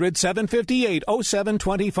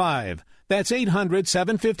 800-758-0725. That's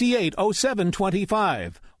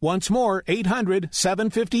 800-758-0725. Once more,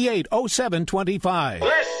 800-758-0725.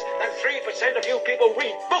 Less than 3% of you people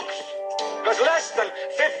read books, because less than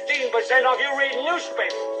 15% of you read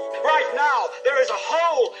newspapers. Right now, there is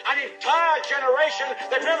an entire generation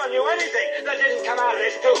that never knew anything that didn't come out of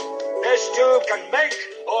this tube. This tube can make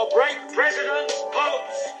or break presidents,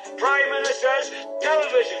 popes, prime ministers.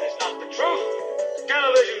 Television is not the truth.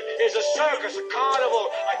 Television is a circus, a carnival,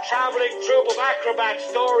 a traveling troupe of acrobats,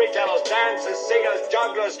 storytellers, dancers, singers,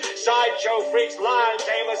 jugglers, sideshow freaks, lion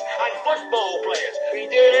tamers, and football players. We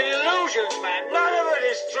deal in illusions, man. None of it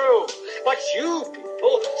is true. But you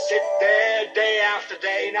people sit there day after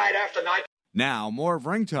day, night after night. Now, more of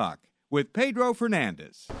Ring Talk with Pedro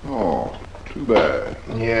Fernandez. Oh, too bad.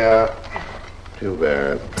 Yeah, too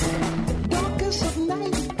bad. Darkest of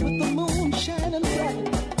night with the moon shining bright.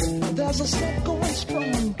 There's a set going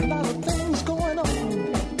strong, a lot of things going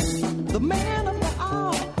on. The man of the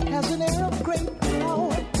hour has an air of great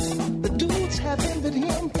power. The dudes have envied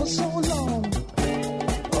him for so long.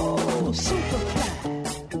 Oh, Superfly,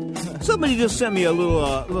 Somebody just sent me a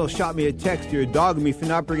little shot me a text here, dogging me for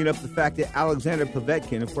not bringing up the fact that Alexander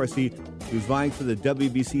Povetkin, of course, he was vying for the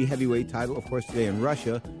WBC heavyweight title, of course, today in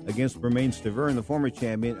Russia against Romain Stavern, the former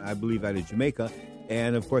champion, I believe, out of Jamaica.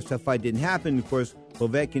 And, of course, that fight didn't happen. Of course,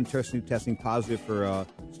 Povetkin testing positive for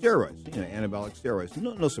steroids, anabolic steroids.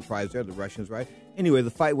 No surprise there, the Russians, right? Anyway,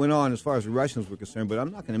 the fight went on as far as the Russians were concerned, but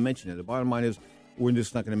I'm not going to mention it. The bottom line is we're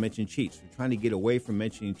just not going to mention cheats. We're trying to get away from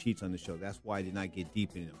mentioning cheats on the show. That's why I did not get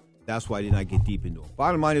deep into them.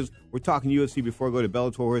 Bottom line is we're talking UFC before I go to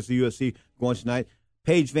Bellator. Where's the UFC going tonight?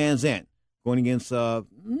 Paige Van Zandt going against a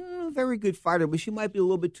very good fighter, but she might be a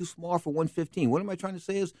little bit too small for 115. What am I trying to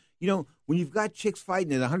say is, when you've got chicks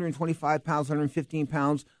fighting at 125 pounds, 115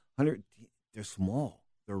 pounds, they're small.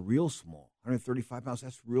 They're real small. 135 pounds,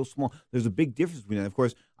 that's real small. There's a big difference between that. Of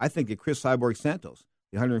course, I think that Chris Cyborg Santos,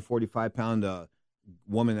 the 145-pound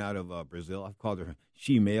woman out of Brazil. I've called her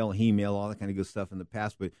she-male, he-male, all that kind of good stuff in the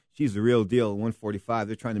past, but she's the real deal at 145.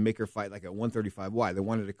 They're trying to make her fight like at 135. Why? They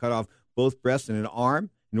wanted to cut off both breasts and an arm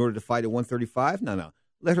in order to fight at 135? No.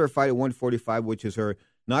 Let her fight at 145, which is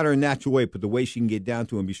not her natural weight, but the way she can get down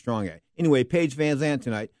to and be strong at. Anyway, Paige Van Zandt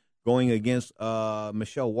tonight going against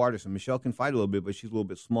Michelle Waterson. Michelle can fight a little bit, but she's a little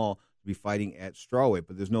bit small to be fighting at strawweight,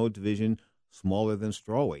 but there's no division smaller than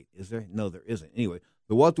strawweight, is there? No, there isn't. Anyway,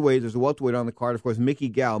 there's a welterweight on the card. Of course, Mickey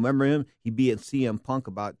Gall. Remember him? He beat CM Punk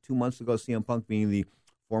about 2 months ago, CM Punk being the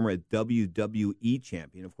former WWE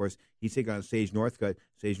champion. Of course, he's taking on Sage Northcutt.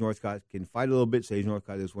 Sage Northcutt can fight a little bit. Sage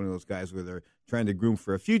Northcutt is one of those guys where they're trying to groom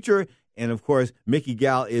for a future. And, of course, Mickey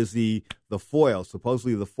Gall is the foil,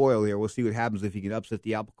 supposedly the foil here. We'll see what happens if he can upset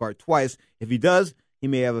the apple cart twice. If he does, he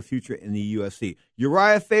may have a future in the UFC.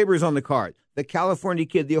 Uriah Faber's on the card. The California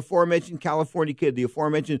kid, the aforementioned California kid, the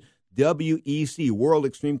aforementioned WEC, World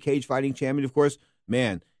Extreme Cage Fighting Champion. Of course,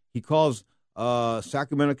 man, he calls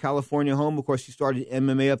Sacramento, California home. Of course, he started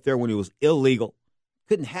MMA up there when it was illegal.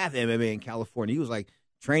 Couldn't have MMA in California. He was like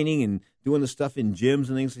training and doing the stuff in gyms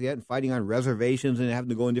and things like that and fighting on reservations and having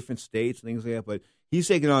to go in different states and things like that. But he's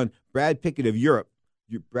taking on Brad Pickett of Europe.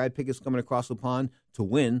 Brad Pickett's coming across the pond to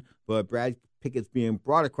win, but Brad Pickett's being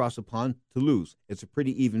brought across the pond to lose. It's a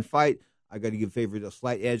pretty even fight. I got to give Faber a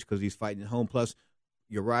slight edge because he's fighting at home. Plus,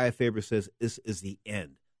 Uriah Faber says this is the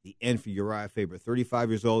end. The end for Uriah Faber. 35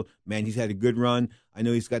 years old. Man, he's had a good run. I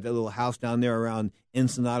know he's got that little house down there around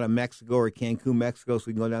Ensenada, Mexico, or Cancun, Mexico, so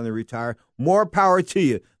he can go down there and retire. More power to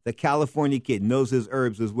you. The California kid knows his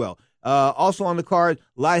herbs as well. Also on the card,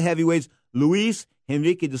 light heavyweights, Luis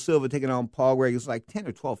Henrique da Silva taking on Paul Gregg. It's like 10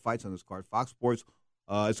 or 12 fights on this card. Fox Sports,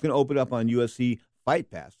 it's going to open up on UFC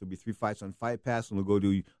Fight Pass. There'll be 3 fights on Fight Pass, and we'll go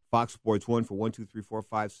to Fox Sports 1 for 1, 2, 3, 4,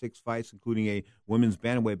 5, 6 fights, including a women's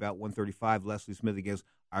bantamweight bout, 135, Leslie Smith against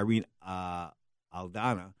Irene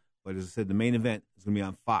Aldana. But as I said, the main event is going to be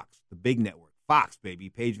on Fox, the big network. Fox, baby.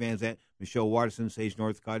 Paige Van Zandt, Michelle Waterson, Sage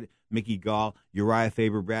Northcutt, Mickey Gall, Uriah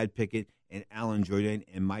Faber, Brad Pickett, and Alan Jordan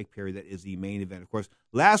and Mike Perry. That is the main event. Of course,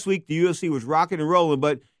 last week the UFC was rocking and rolling,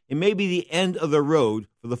 but it may be the end of the road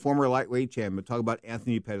for the former lightweight champion. Talk about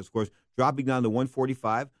Anthony Pettis, of course, dropping down to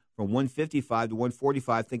 145 from 155 to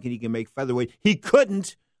 145, thinking he can make featherweight. He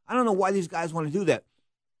couldn't. I don't know why these guys want to do that.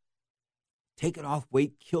 Taking off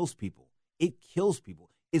weight kills people. It kills people.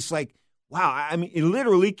 It's like, wow, I mean, it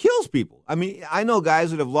literally kills people. I mean, I know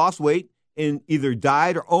guys that have lost weight and either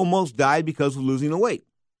died or almost died because of losing the weight.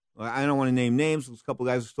 I don't want to name names. There's a couple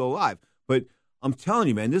guys are still alive. But I'm telling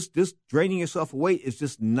you, man, this draining yourself of weight is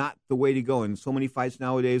just not the way to go. And so many fights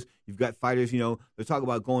nowadays, you've got fighters, they're talking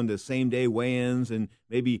about going to same-day weigh-ins and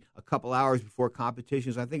maybe a couple hours before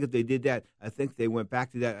competitions. I think if they did that, I think they went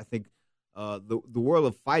back to that. I think the world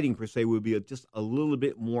of fighting, per se, would be just a little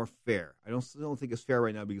bit more fair. I don't think it's fair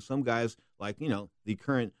right now because some guys, like, the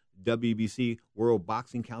current WBC World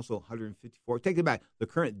Boxing Council 154, take it back, the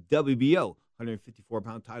current WBO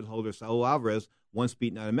 154-pound title holder, Saul Alvarez, once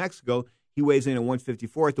beaten out of Mexico. He weighs in at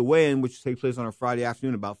 154 at the weigh-in, which takes place on a Friday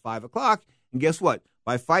afternoon about 5 o'clock. And guess what?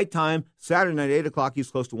 By fight time, Saturday night, 8 o'clock, he's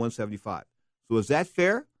close to 175. So is that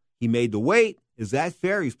fair? He made the weight. Is that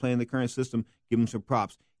fair? He's playing the current system. Give him some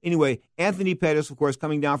props. Anyway, Anthony Pettis, of course,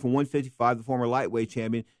 coming down from 155, the former lightweight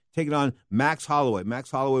champion, taking on Max Holloway.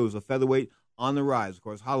 Max Holloway was a featherweight on the rise. Of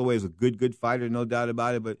course, Holloway is a good fighter, no doubt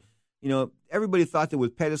about it. But, everybody thought that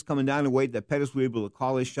with Pettis coming down in weight, that Pettis would be able to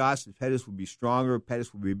call his shots, that Pettis would be stronger,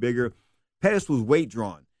 Pettis would be bigger. Pettis was weight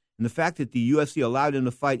drawn. And the fact that the UFC allowed him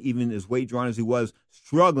to fight even as weight drawn as he was,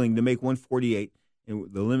 struggling to make 148,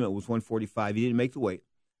 and the limit was 145. He didn't make the weight.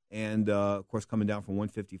 And, of course, coming down from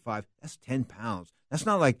 155, that's 10 pounds. That's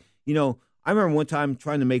not like, I remember one time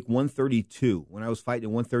trying to make 132 when I was fighting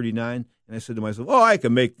at 139, and I said to myself, I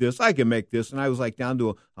can make this. And I was like down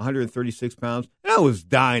to 136 pounds, and I was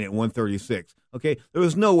dying at 136. Okay, there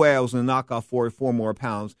was no way I was going to knock off four more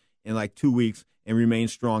pounds in like 2 weeks and remain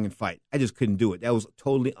strong and fight. I just couldn't do it. That was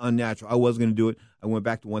totally unnatural. I wasn't going to do it. I went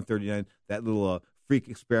back to 139, that little freak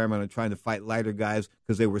experiment on trying to fight lighter guys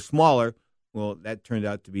because they were smaller. Well, that turned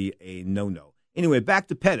out to be a no-no. Anyway, back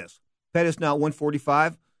to Pettis. Pettis now at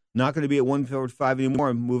 145. Not going to be at 145 anymore.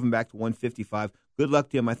 I'm moving back to 155. Good luck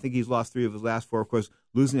to him. I think he's lost 3 of his last 4. Of course,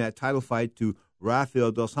 losing that title fight to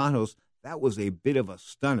Rafael Dos Anjos, that was a bit of a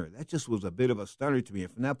stunner. That just was a bit of a stunner to me.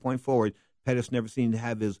 And from that point forward, Pettis never seemed to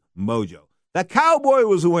have his mojo. That Cowboy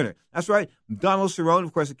was a winner. That's right. Donald Cerrone,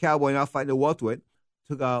 of course, a Cowboy now fighting a welterweight,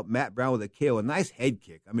 took out Matt Brown with a KO. A nice head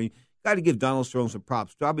kick. I mean, got to give Donald Cerrone some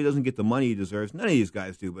props. Probably doesn't get the money he deserves. None of these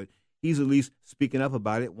guys do, but he's at least speaking up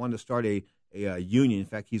about it, wanted to start a union. In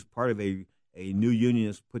fact, he's part of a new union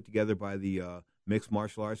that's put together by the mixed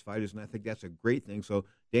martial arts fighters, and I think that's a great thing. So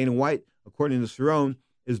Dana White, according to Cerrone,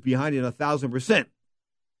 is behind it 1,000%.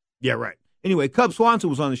 Yeah, right. Anyway, Cub Swanson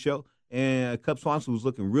was on the show, and Cub Swanson was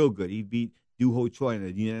looking real good. He beat Du Ho Choi in a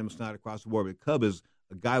unanimous nod across the board. But Cub is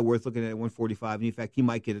a guy worth looking at 145, and in fact, he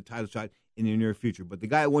might get a title shot in the near future. But the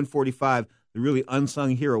guy at 145, the really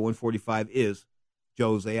unsung hero at 145 is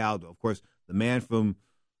Jose Aldo. Of course, the man from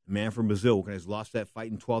Brazil, who has lost that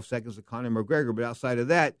fight in 12 seconds to Conor McGregor. But outside of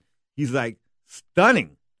that, he's like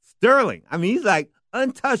stunning, sterling. I mean, he's like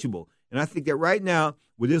untouchable. And I think that right now,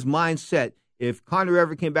 with his mindset, if Conor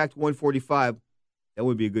ever came back to 145, that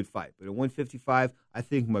would be a good fight. But at 155, I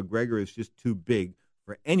think McGregor is just too big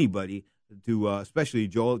for anybody to, especially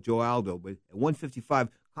Joe Aldo. But at 155,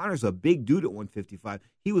 Conor's a big dude at 155.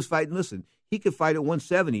 He was fighting, listen, he could fight at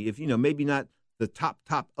 170 if, maybe not the top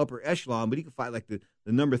upper echelon, but he could fight like the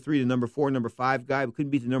number 3, the number 4, number 5 guy. But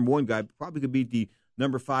couldn't beat the number 1 guy. Probably could beat the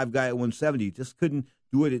number 5 guy at 170. Just couldn't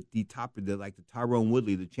do it at the top of like the Tyrone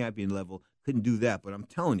Woodley, the champion level. Couldn't do that. But I'm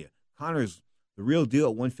telling you, Conor's the real deal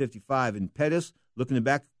at 155. And Pettis, looking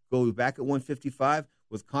back, goes back at 155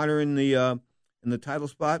 with Conor in the title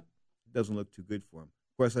spot. It doesn't look too good for him.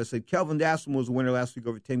 Of course, I said Kelvin Gastelum was the winner last week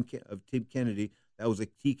over Tim Kennedy. That was a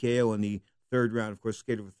TKO in the 3rd round. Of course,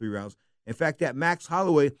 scheduled for 3 rounds. In fact, that Max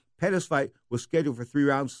Holloway Pettis fight was scheduled for 3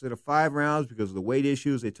 rounds instead of 5 rounds because of the weight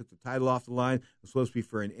issues. They took the title off the line. It was supposed to be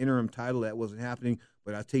for an interim title. That wasn't happening.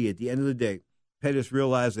 But I'll tell you, at the end of the day, Pettis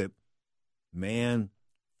realized that, man,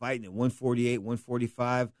 fighting at 148,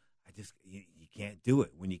 145, you can't do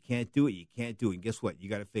it. When you can't do it, you can't do it. And guess what? You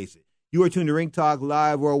got to face it. You are tuned to Ring Talk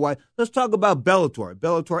Live Worldwide. Let's talk about Bellator.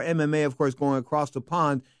 Bellator MMA, of course, going across the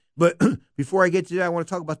pond. But before I get to that, I want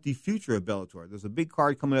to talk about the future of Bellator. There's a big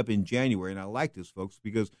card coming up in January, and I like this, folks,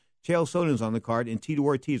 because Chael Sonnen's on the card, and Tito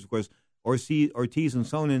Ortiz, of course. Ortiz and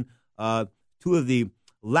Sonnen, 2 of the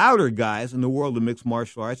louder guys in the world of mixed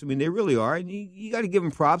martial arts. I mean, they really are, and you got to give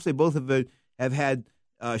them props. They both have had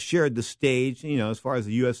shared the stage, as far as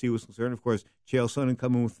the UFC was concerned. Of course, Chael Sonnen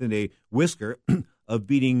coming within a whisker of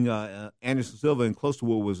beating Anderson Silva in close to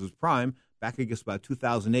what was his prime, back, I guess, about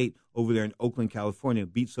 2008 over there in Oakland, California.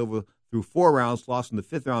 Beat Silva through 4 rounds, lost in the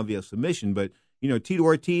 5th round via submission. But, Tito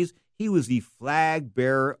Ortiz, he was the flag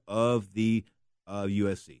bearer of the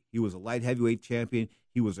UFC. He was a light heavyweight champion.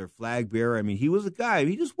 He was their flag bearer. I mean, he was a guy.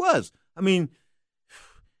 He just was. I mean,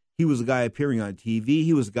 he was a guy appearing on TV.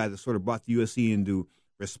 He was a guy that sort of brought the UFC into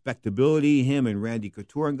respectability, him and Randy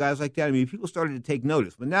Couture and guys like that. I mean, people started to take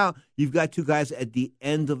notice. But now you've got 2 guys at the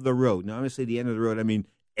end of the road. Now, I'm going to say the end of the road, I mean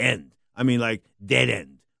end. I mean, like, dead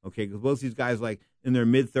end, okay? Because both these guys, like, in their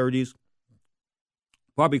mid-30s,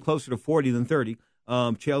 probably closer to 40 than 30.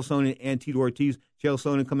 Chael Sonnen and Tito Ortiz. Chael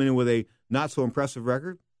Sonnen coming in with a not-so-impressive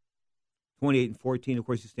record, 28-14. Of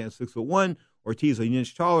course, he stands 6'1". Ortiz an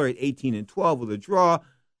inch taller at 18-12 with a draw.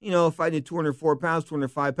 Fighting at 204 pounds,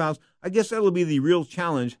 205 pounds. I guess that'll be the real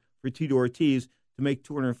challenge for Tito Ortiz to make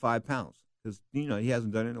 205 pounds because, he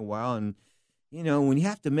hasn't done it in a while. And, when you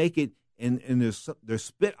have to make it, and there's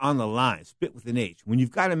spit on the line, spit with an H. When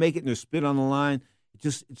you've got to make it and there's spit on the line,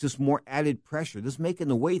 it's just more added pressure. This making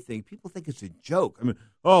the weight thing, people think it's a joke. I mean,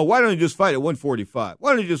 why don't you just fight at 145?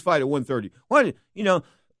 Why don't you just fight at 130?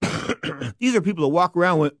 These are people that walk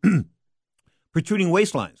around with protruding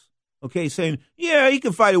waistlines, okay, saying, yeah, he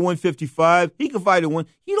can fight at 155. He can fight at 1.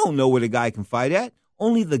 You don't know what a guy can fight at.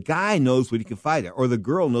 Only the guy knows what he can fight at, or the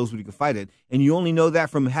girl knows what he can fight at. And you only know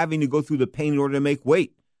that from having to go through the pain in order to make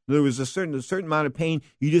weight. There was a certain amount of pain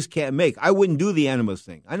you just can't make. I wouldn't do the enemas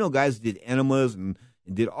thing. I know guys did enemas and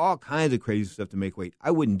did all kinds of crazy stuff to make weight.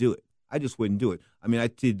 I wouldn't do it. I just wouldn't do it. I mean, I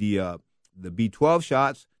did the B12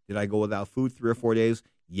 shots. Did I go without food 3 or 4 days?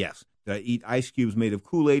 Yes. Did I eat ice cubes made of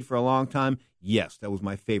Kool-Aid for a long time? Yes, that was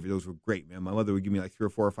my favorite. Those were great, man. My mother would give me like three or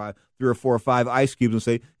four or five ice cubes and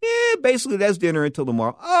say, basically that's dinner until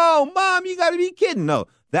tomorrow. Oh, Mom, you got to be kidding. No,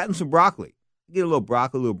 that and some broccoli. Get a little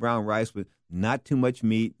broccoli, a little brown rice, but not too much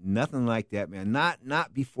meat, nothing like that, man.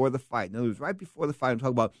 Not before the fight. In other words, right before the fight, I'm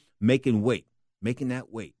talking about making weight, making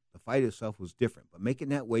that weight. The fight itself was different, but making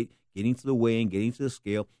that weight, getting to the weigh-in, getting to the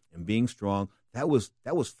scale, and being strong, that was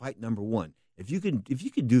fight number one. If you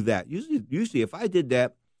could do that, usually if I did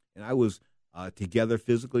that and I was together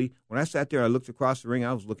physically, when I sat there and I looked across the ring,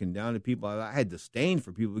 I was looking down at people. I had disdain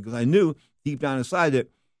for people because I knew deep down inside that,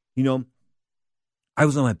 I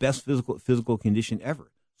was in my best physical condition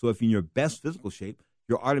ever. So if you're in your best physical shape,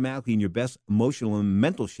 you're automatically in your best emotional and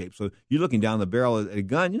mental shape. So you're looking down the barrel at a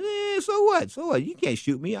gun, so what? So what? You can't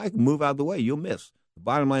shoot me. I can move out of the way. You'll miss. The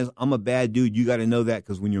bottom line is I'm a bad dude. You got to know that,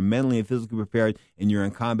 because when you're mentally and physically prepared and you're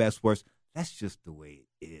in combat sports, that's just the way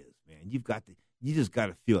it is, man. You just got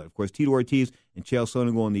to feel it. Of course, Tito Ortiz and Chael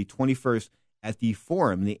Sonnen go on the 21st at the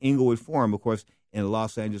Forum, the Inglewood Forum, of course, in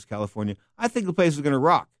Los Angeles, California. I think the place is going to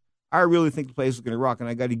rock. I really think the place is going to rock, and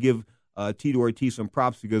I got to give Tito Ortiz some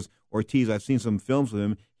props, because Ortiz, I've seen some films with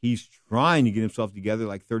him. He's trying to get himself together,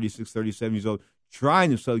 like 36, 37 years old,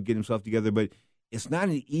 trying to get himself together, but it's not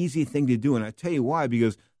an easy thing to do, and I tell you why,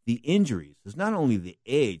 because the injuries, it's not only the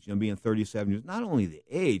age, being 37 years, not only the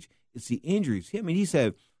age, it's the injuries. He's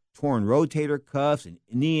had torn rotator cuffs and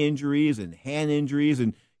knee injuries and hand injuries,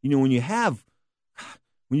 and, when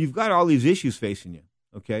you've got all these issues facing you,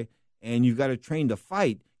 okay, and you've got to train to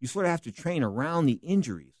fight, you sort of have to train around the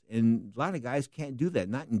injuries. And a lot of guys can't do that,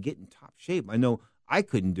 not in getting top shape. I know I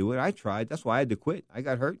couldn't do it. I tried. That's why I had to quit. I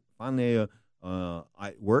got hurt. Finally,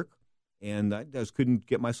 I work, and I just couldn't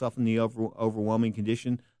get myself in the overwhelming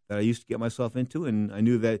condition that I used to get myself into. And I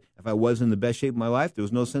knew that if I was in the best shape of my life, there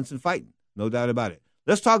was no sense in fighting. No doubt about it.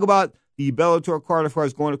 Let's talk about the Bellator card, of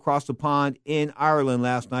course, going across the pond in Ireland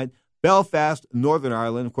last night. Belfast, Northern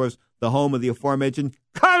Ireland, of course, the home of the aforementioned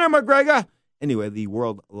Conor McGregor. Anyway, the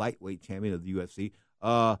world lightweight champion of the UFC.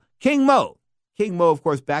 King Mo. King Mo, of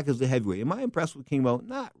course, back as the heavyweight. Am I impressed with King Mo?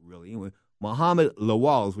 Not really. Anyway, Muhammad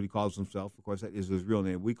Lawal is what he calls himself. Of course, that is his real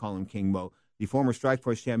name. We call him King Mo. The former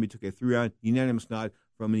Strikeforce champion took a 3-round unanimous nod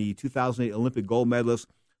from the 2008 Olympic gold medalist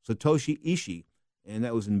Satoshi Ishii, and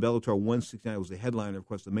that was in Bellator 169. It was the headliner, of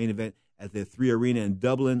course, the main event at the 3 Arena in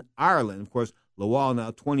Dublin, Ireland. Of course, Lawal,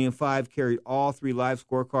 now 20-5, carried all 3 live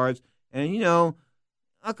scorecards. And,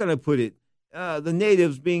 how can I put it? The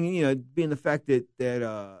natives being the fact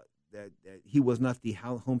that he was not the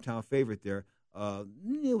hometown favorite there,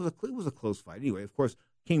 it was a close fight. Anyway, of course,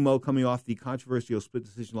 King Mo coming off the controversial split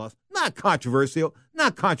decision loss. Not controversial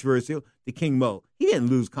to King Mo. He didn't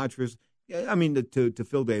lose controversy. To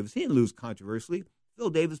Phil Davis. He didn't lose controversially. Phil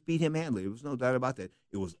Davis beat him handily. There was no doubt about that.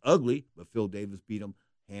 It was ugly, but Phil Davis beat him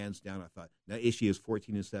hands down, I thought. Now, Ishii is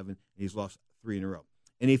 14-7, and he's lost 3 in a row.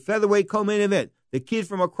 In a featherweight co-main event, the kid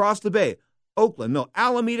from across the bay,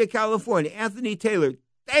 Alameda, California, Anthony Taylor.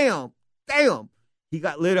 Damn. He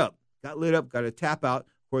got lit up, got a tap out.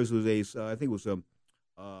 Of course, it was a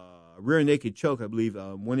rear naked choke, I believe,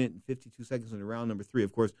 1 minute and 52 seconds in round number 3.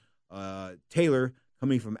 Of course, Taylor,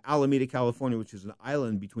 coming from Alameda, California, which is an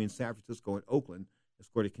island between San Francisco and Oakland.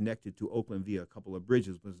 It's sort of connected to Oakland via a couple of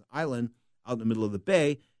bridges, but it's an island out in the middle of the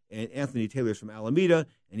bay. And Anthony Taylor's from Alameda,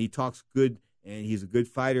 and he talks good, and he's a good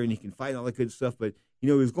fighter, and he can fight and all that good stuff. But, he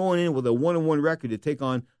was going in with a 1-1 record to take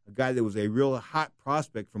on a guy that was a real hot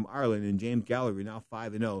prospect from Ireland, and James Gallagher, now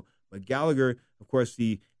 5-0. But Gallagher, of course,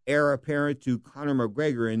 the heir apparent to Conor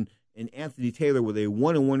McGregor, and Anthony Taylor with a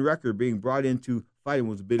 1-1 record being brought into fighting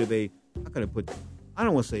was a bit of a, how can I put, I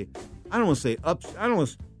don't want to say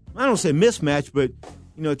mismatch, but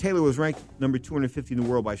Taylor was ranked number 250 in the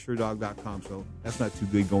world by SureDog.com, so that's not too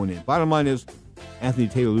good going in. Bottom line is, Anthony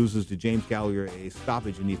Taylor loses to James Gallagher a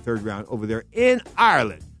stoppage in the 3rd round over there in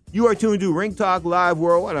Ireland. You are tuned to Ring Talk Live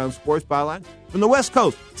Worldwide on Sports Byline from the West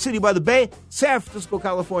Coast, City by the Bay, San Francisco,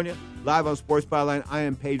 California. Live on Sports Byline, I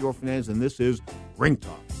am Pedro Fernandez, and this is Ring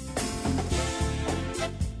Talk.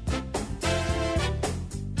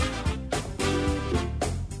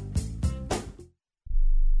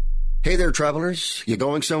 Hey there, travelers. You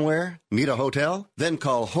going somewhere? Need a hotel? Then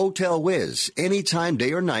call Hotel Wiz anytime,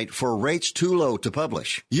 day or night, for rates too low to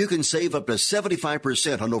publish. You can save up to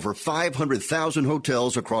 75% on over 500,000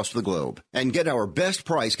 hotels across the globe. And get our best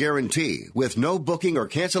price guarantee with no booking or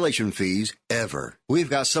cancellation fees ever. We've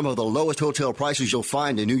got some of the lowest hotel prices you'll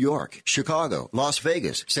find in New York, Chicago, Las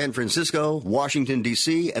Vegas, San Francisco, Washington,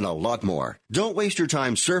 D.C., and a lot more. Don't waste your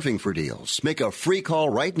time surfing for deals. Make a free call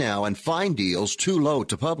right now and find deals too low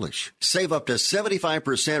to publish. Save up to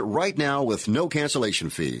 75% right now with no cancellation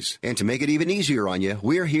fees. And to make it even easier on you,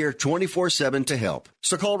 we're here 24/7 to help.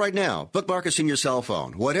 So call right now. Bookmark us in your cell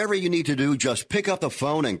phone. Whatever you need to do, just pick up the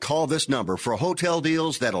phone and call this number for hotel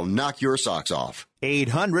deals that'll knock your socks off.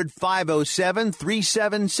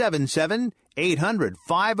 800-507-3777.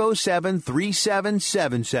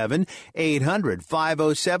 800-507-3777.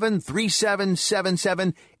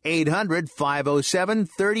 800-507-3777.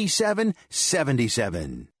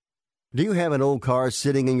 800-507-3777. Do you have an old car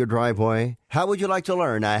sitting in your driveway? How would you like to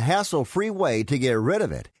learn a hassle-free way to get rid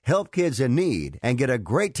of it, help kids in need, and get a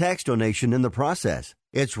great tax donation in the process?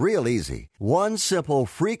 It's real easy. One simple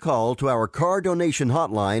free call to our car donation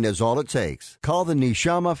hotline is all it takes. Call the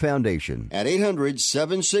Neshama Foundation at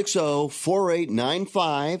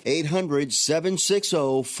 800-760-4895,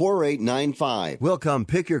 800-760-4895. We'll come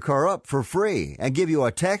pick your car up for free and give you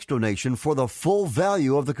a tax donation for the full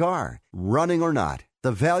value of the car, running or not.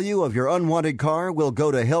 The value of your unwanted car will go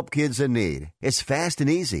to help kids in need. It's fast and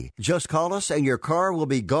easy. Just call us and your car will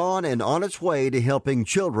be gone and on its way to helping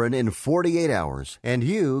children in 48 hours. And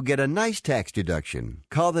you get a nice tax deduction.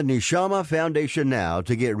 Call the Neshama Foundation now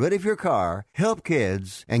to get rid of your car, help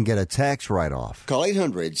kids, and get a tax write-off. Call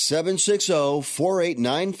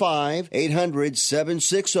 800-760-4895,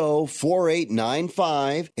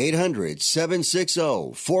 800-760-4895,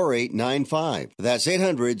 800-760-4895. That's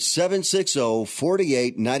 800-760-4895.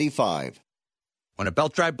 When a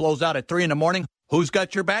belt drive blows out at 3 in the morning, who's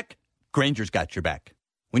got your back? Granger's got your back.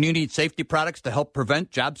 When you need safety products to help prevent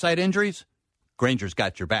job site injuries, Granger's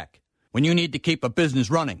got your back. When you need to keep a business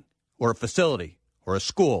running, or a facility, or a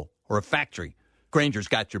school, or a factory, Granger's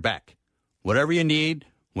got your back. Whatever you need,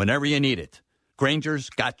 whenever you need it, Granger's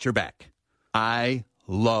got your back. I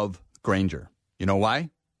love Granger. You know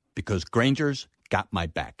why? Because Granger's got my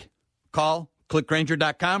back. Call, click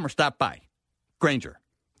Granger.com, or stop by. Granger,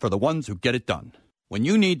 for the ones who get it done. When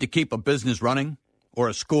you need to keep a business running, or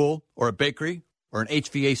a school, or a bakery, or an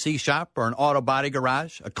HVAC shop, or an auto body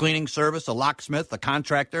garage, a cleaning service, a locksmith, a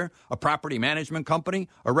contractor, a property management company,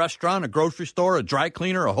 a restaurant, a grocery store, a dry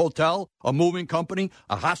cleaner, a hotel, a moving company,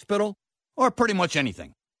 a hospital, or pretty much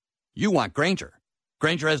anything, you want Granger.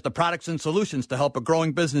 Granger has the products and solutions to help a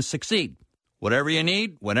growing business succeed. Whatever you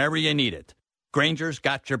need, whenever you need it. Granger's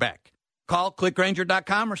got your back. Call, click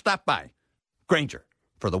Granger.com, or stop by. Granger,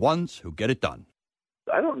 for the ones who get it done.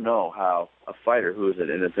 I don't know how a fighter who is an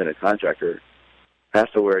independent contractor has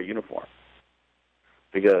to wear a uniform.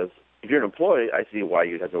 Because if you're an employee, I see why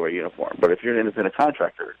you'd have to wear a uniform. But if you're an independent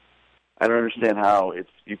contractor, I don't understand how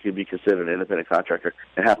you can be considered an independent contractor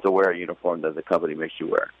and have to wear a uniform that the company makes you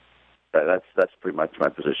wear. That's pretty much my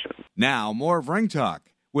position. Now, more of Ring Talk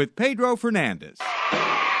with Pedro Fernandez.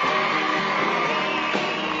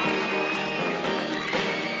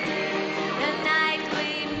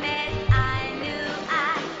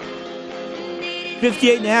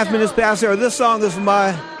 58 and a half minutes past there. This song is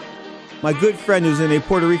my good friend who's in a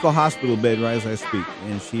Puerto Rico hospital bed right as I speak,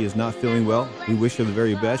 and she is not feeling well. We wish her the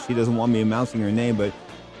very best. She doesn't want me announcing her name, but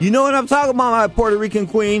you know what I'm talking about, my Puerto Rican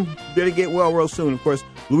queen. Better get well real soon. Of course,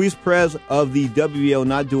 Luis Perez of the WBO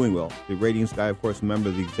not doing well. The ratings guy, of course, a member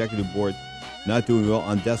of the executive board, not doing well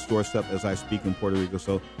on death's doorstep as I speak in Puerto Rico.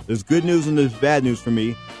 So there's good news and there's bad news for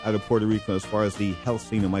me out of Puerto Rico as far as the health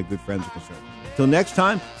scene of my good friends are concerned. Till next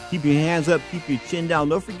time, keep your hands up, keep your chin down.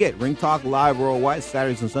 Don't forget, Ring Talk live worldwide,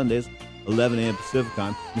 Saturdays and Sundays, 11 a.m. Pacific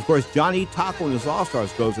time. And of course, Johnny Taco and his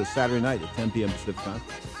All-Stars goes at Saturday night at 10 p.m. Pacific time.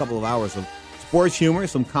 A couple of hours of sports humor,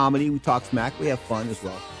 some comedy. We talk smack. We have fun as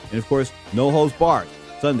well. And of course, No Holds Barred.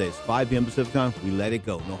 Sundays, 5 p.m. Pacific time, we let it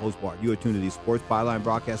go. No holds barred. You are tuned to the Sports Byline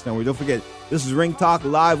Broadcast Network. Don't forget, this is Ring Talk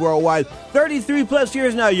live worldwide. 33 plus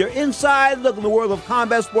years now. You're inside. Look in the world of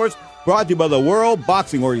combat sports, brought to you by the World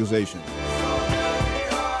Boxing Organization.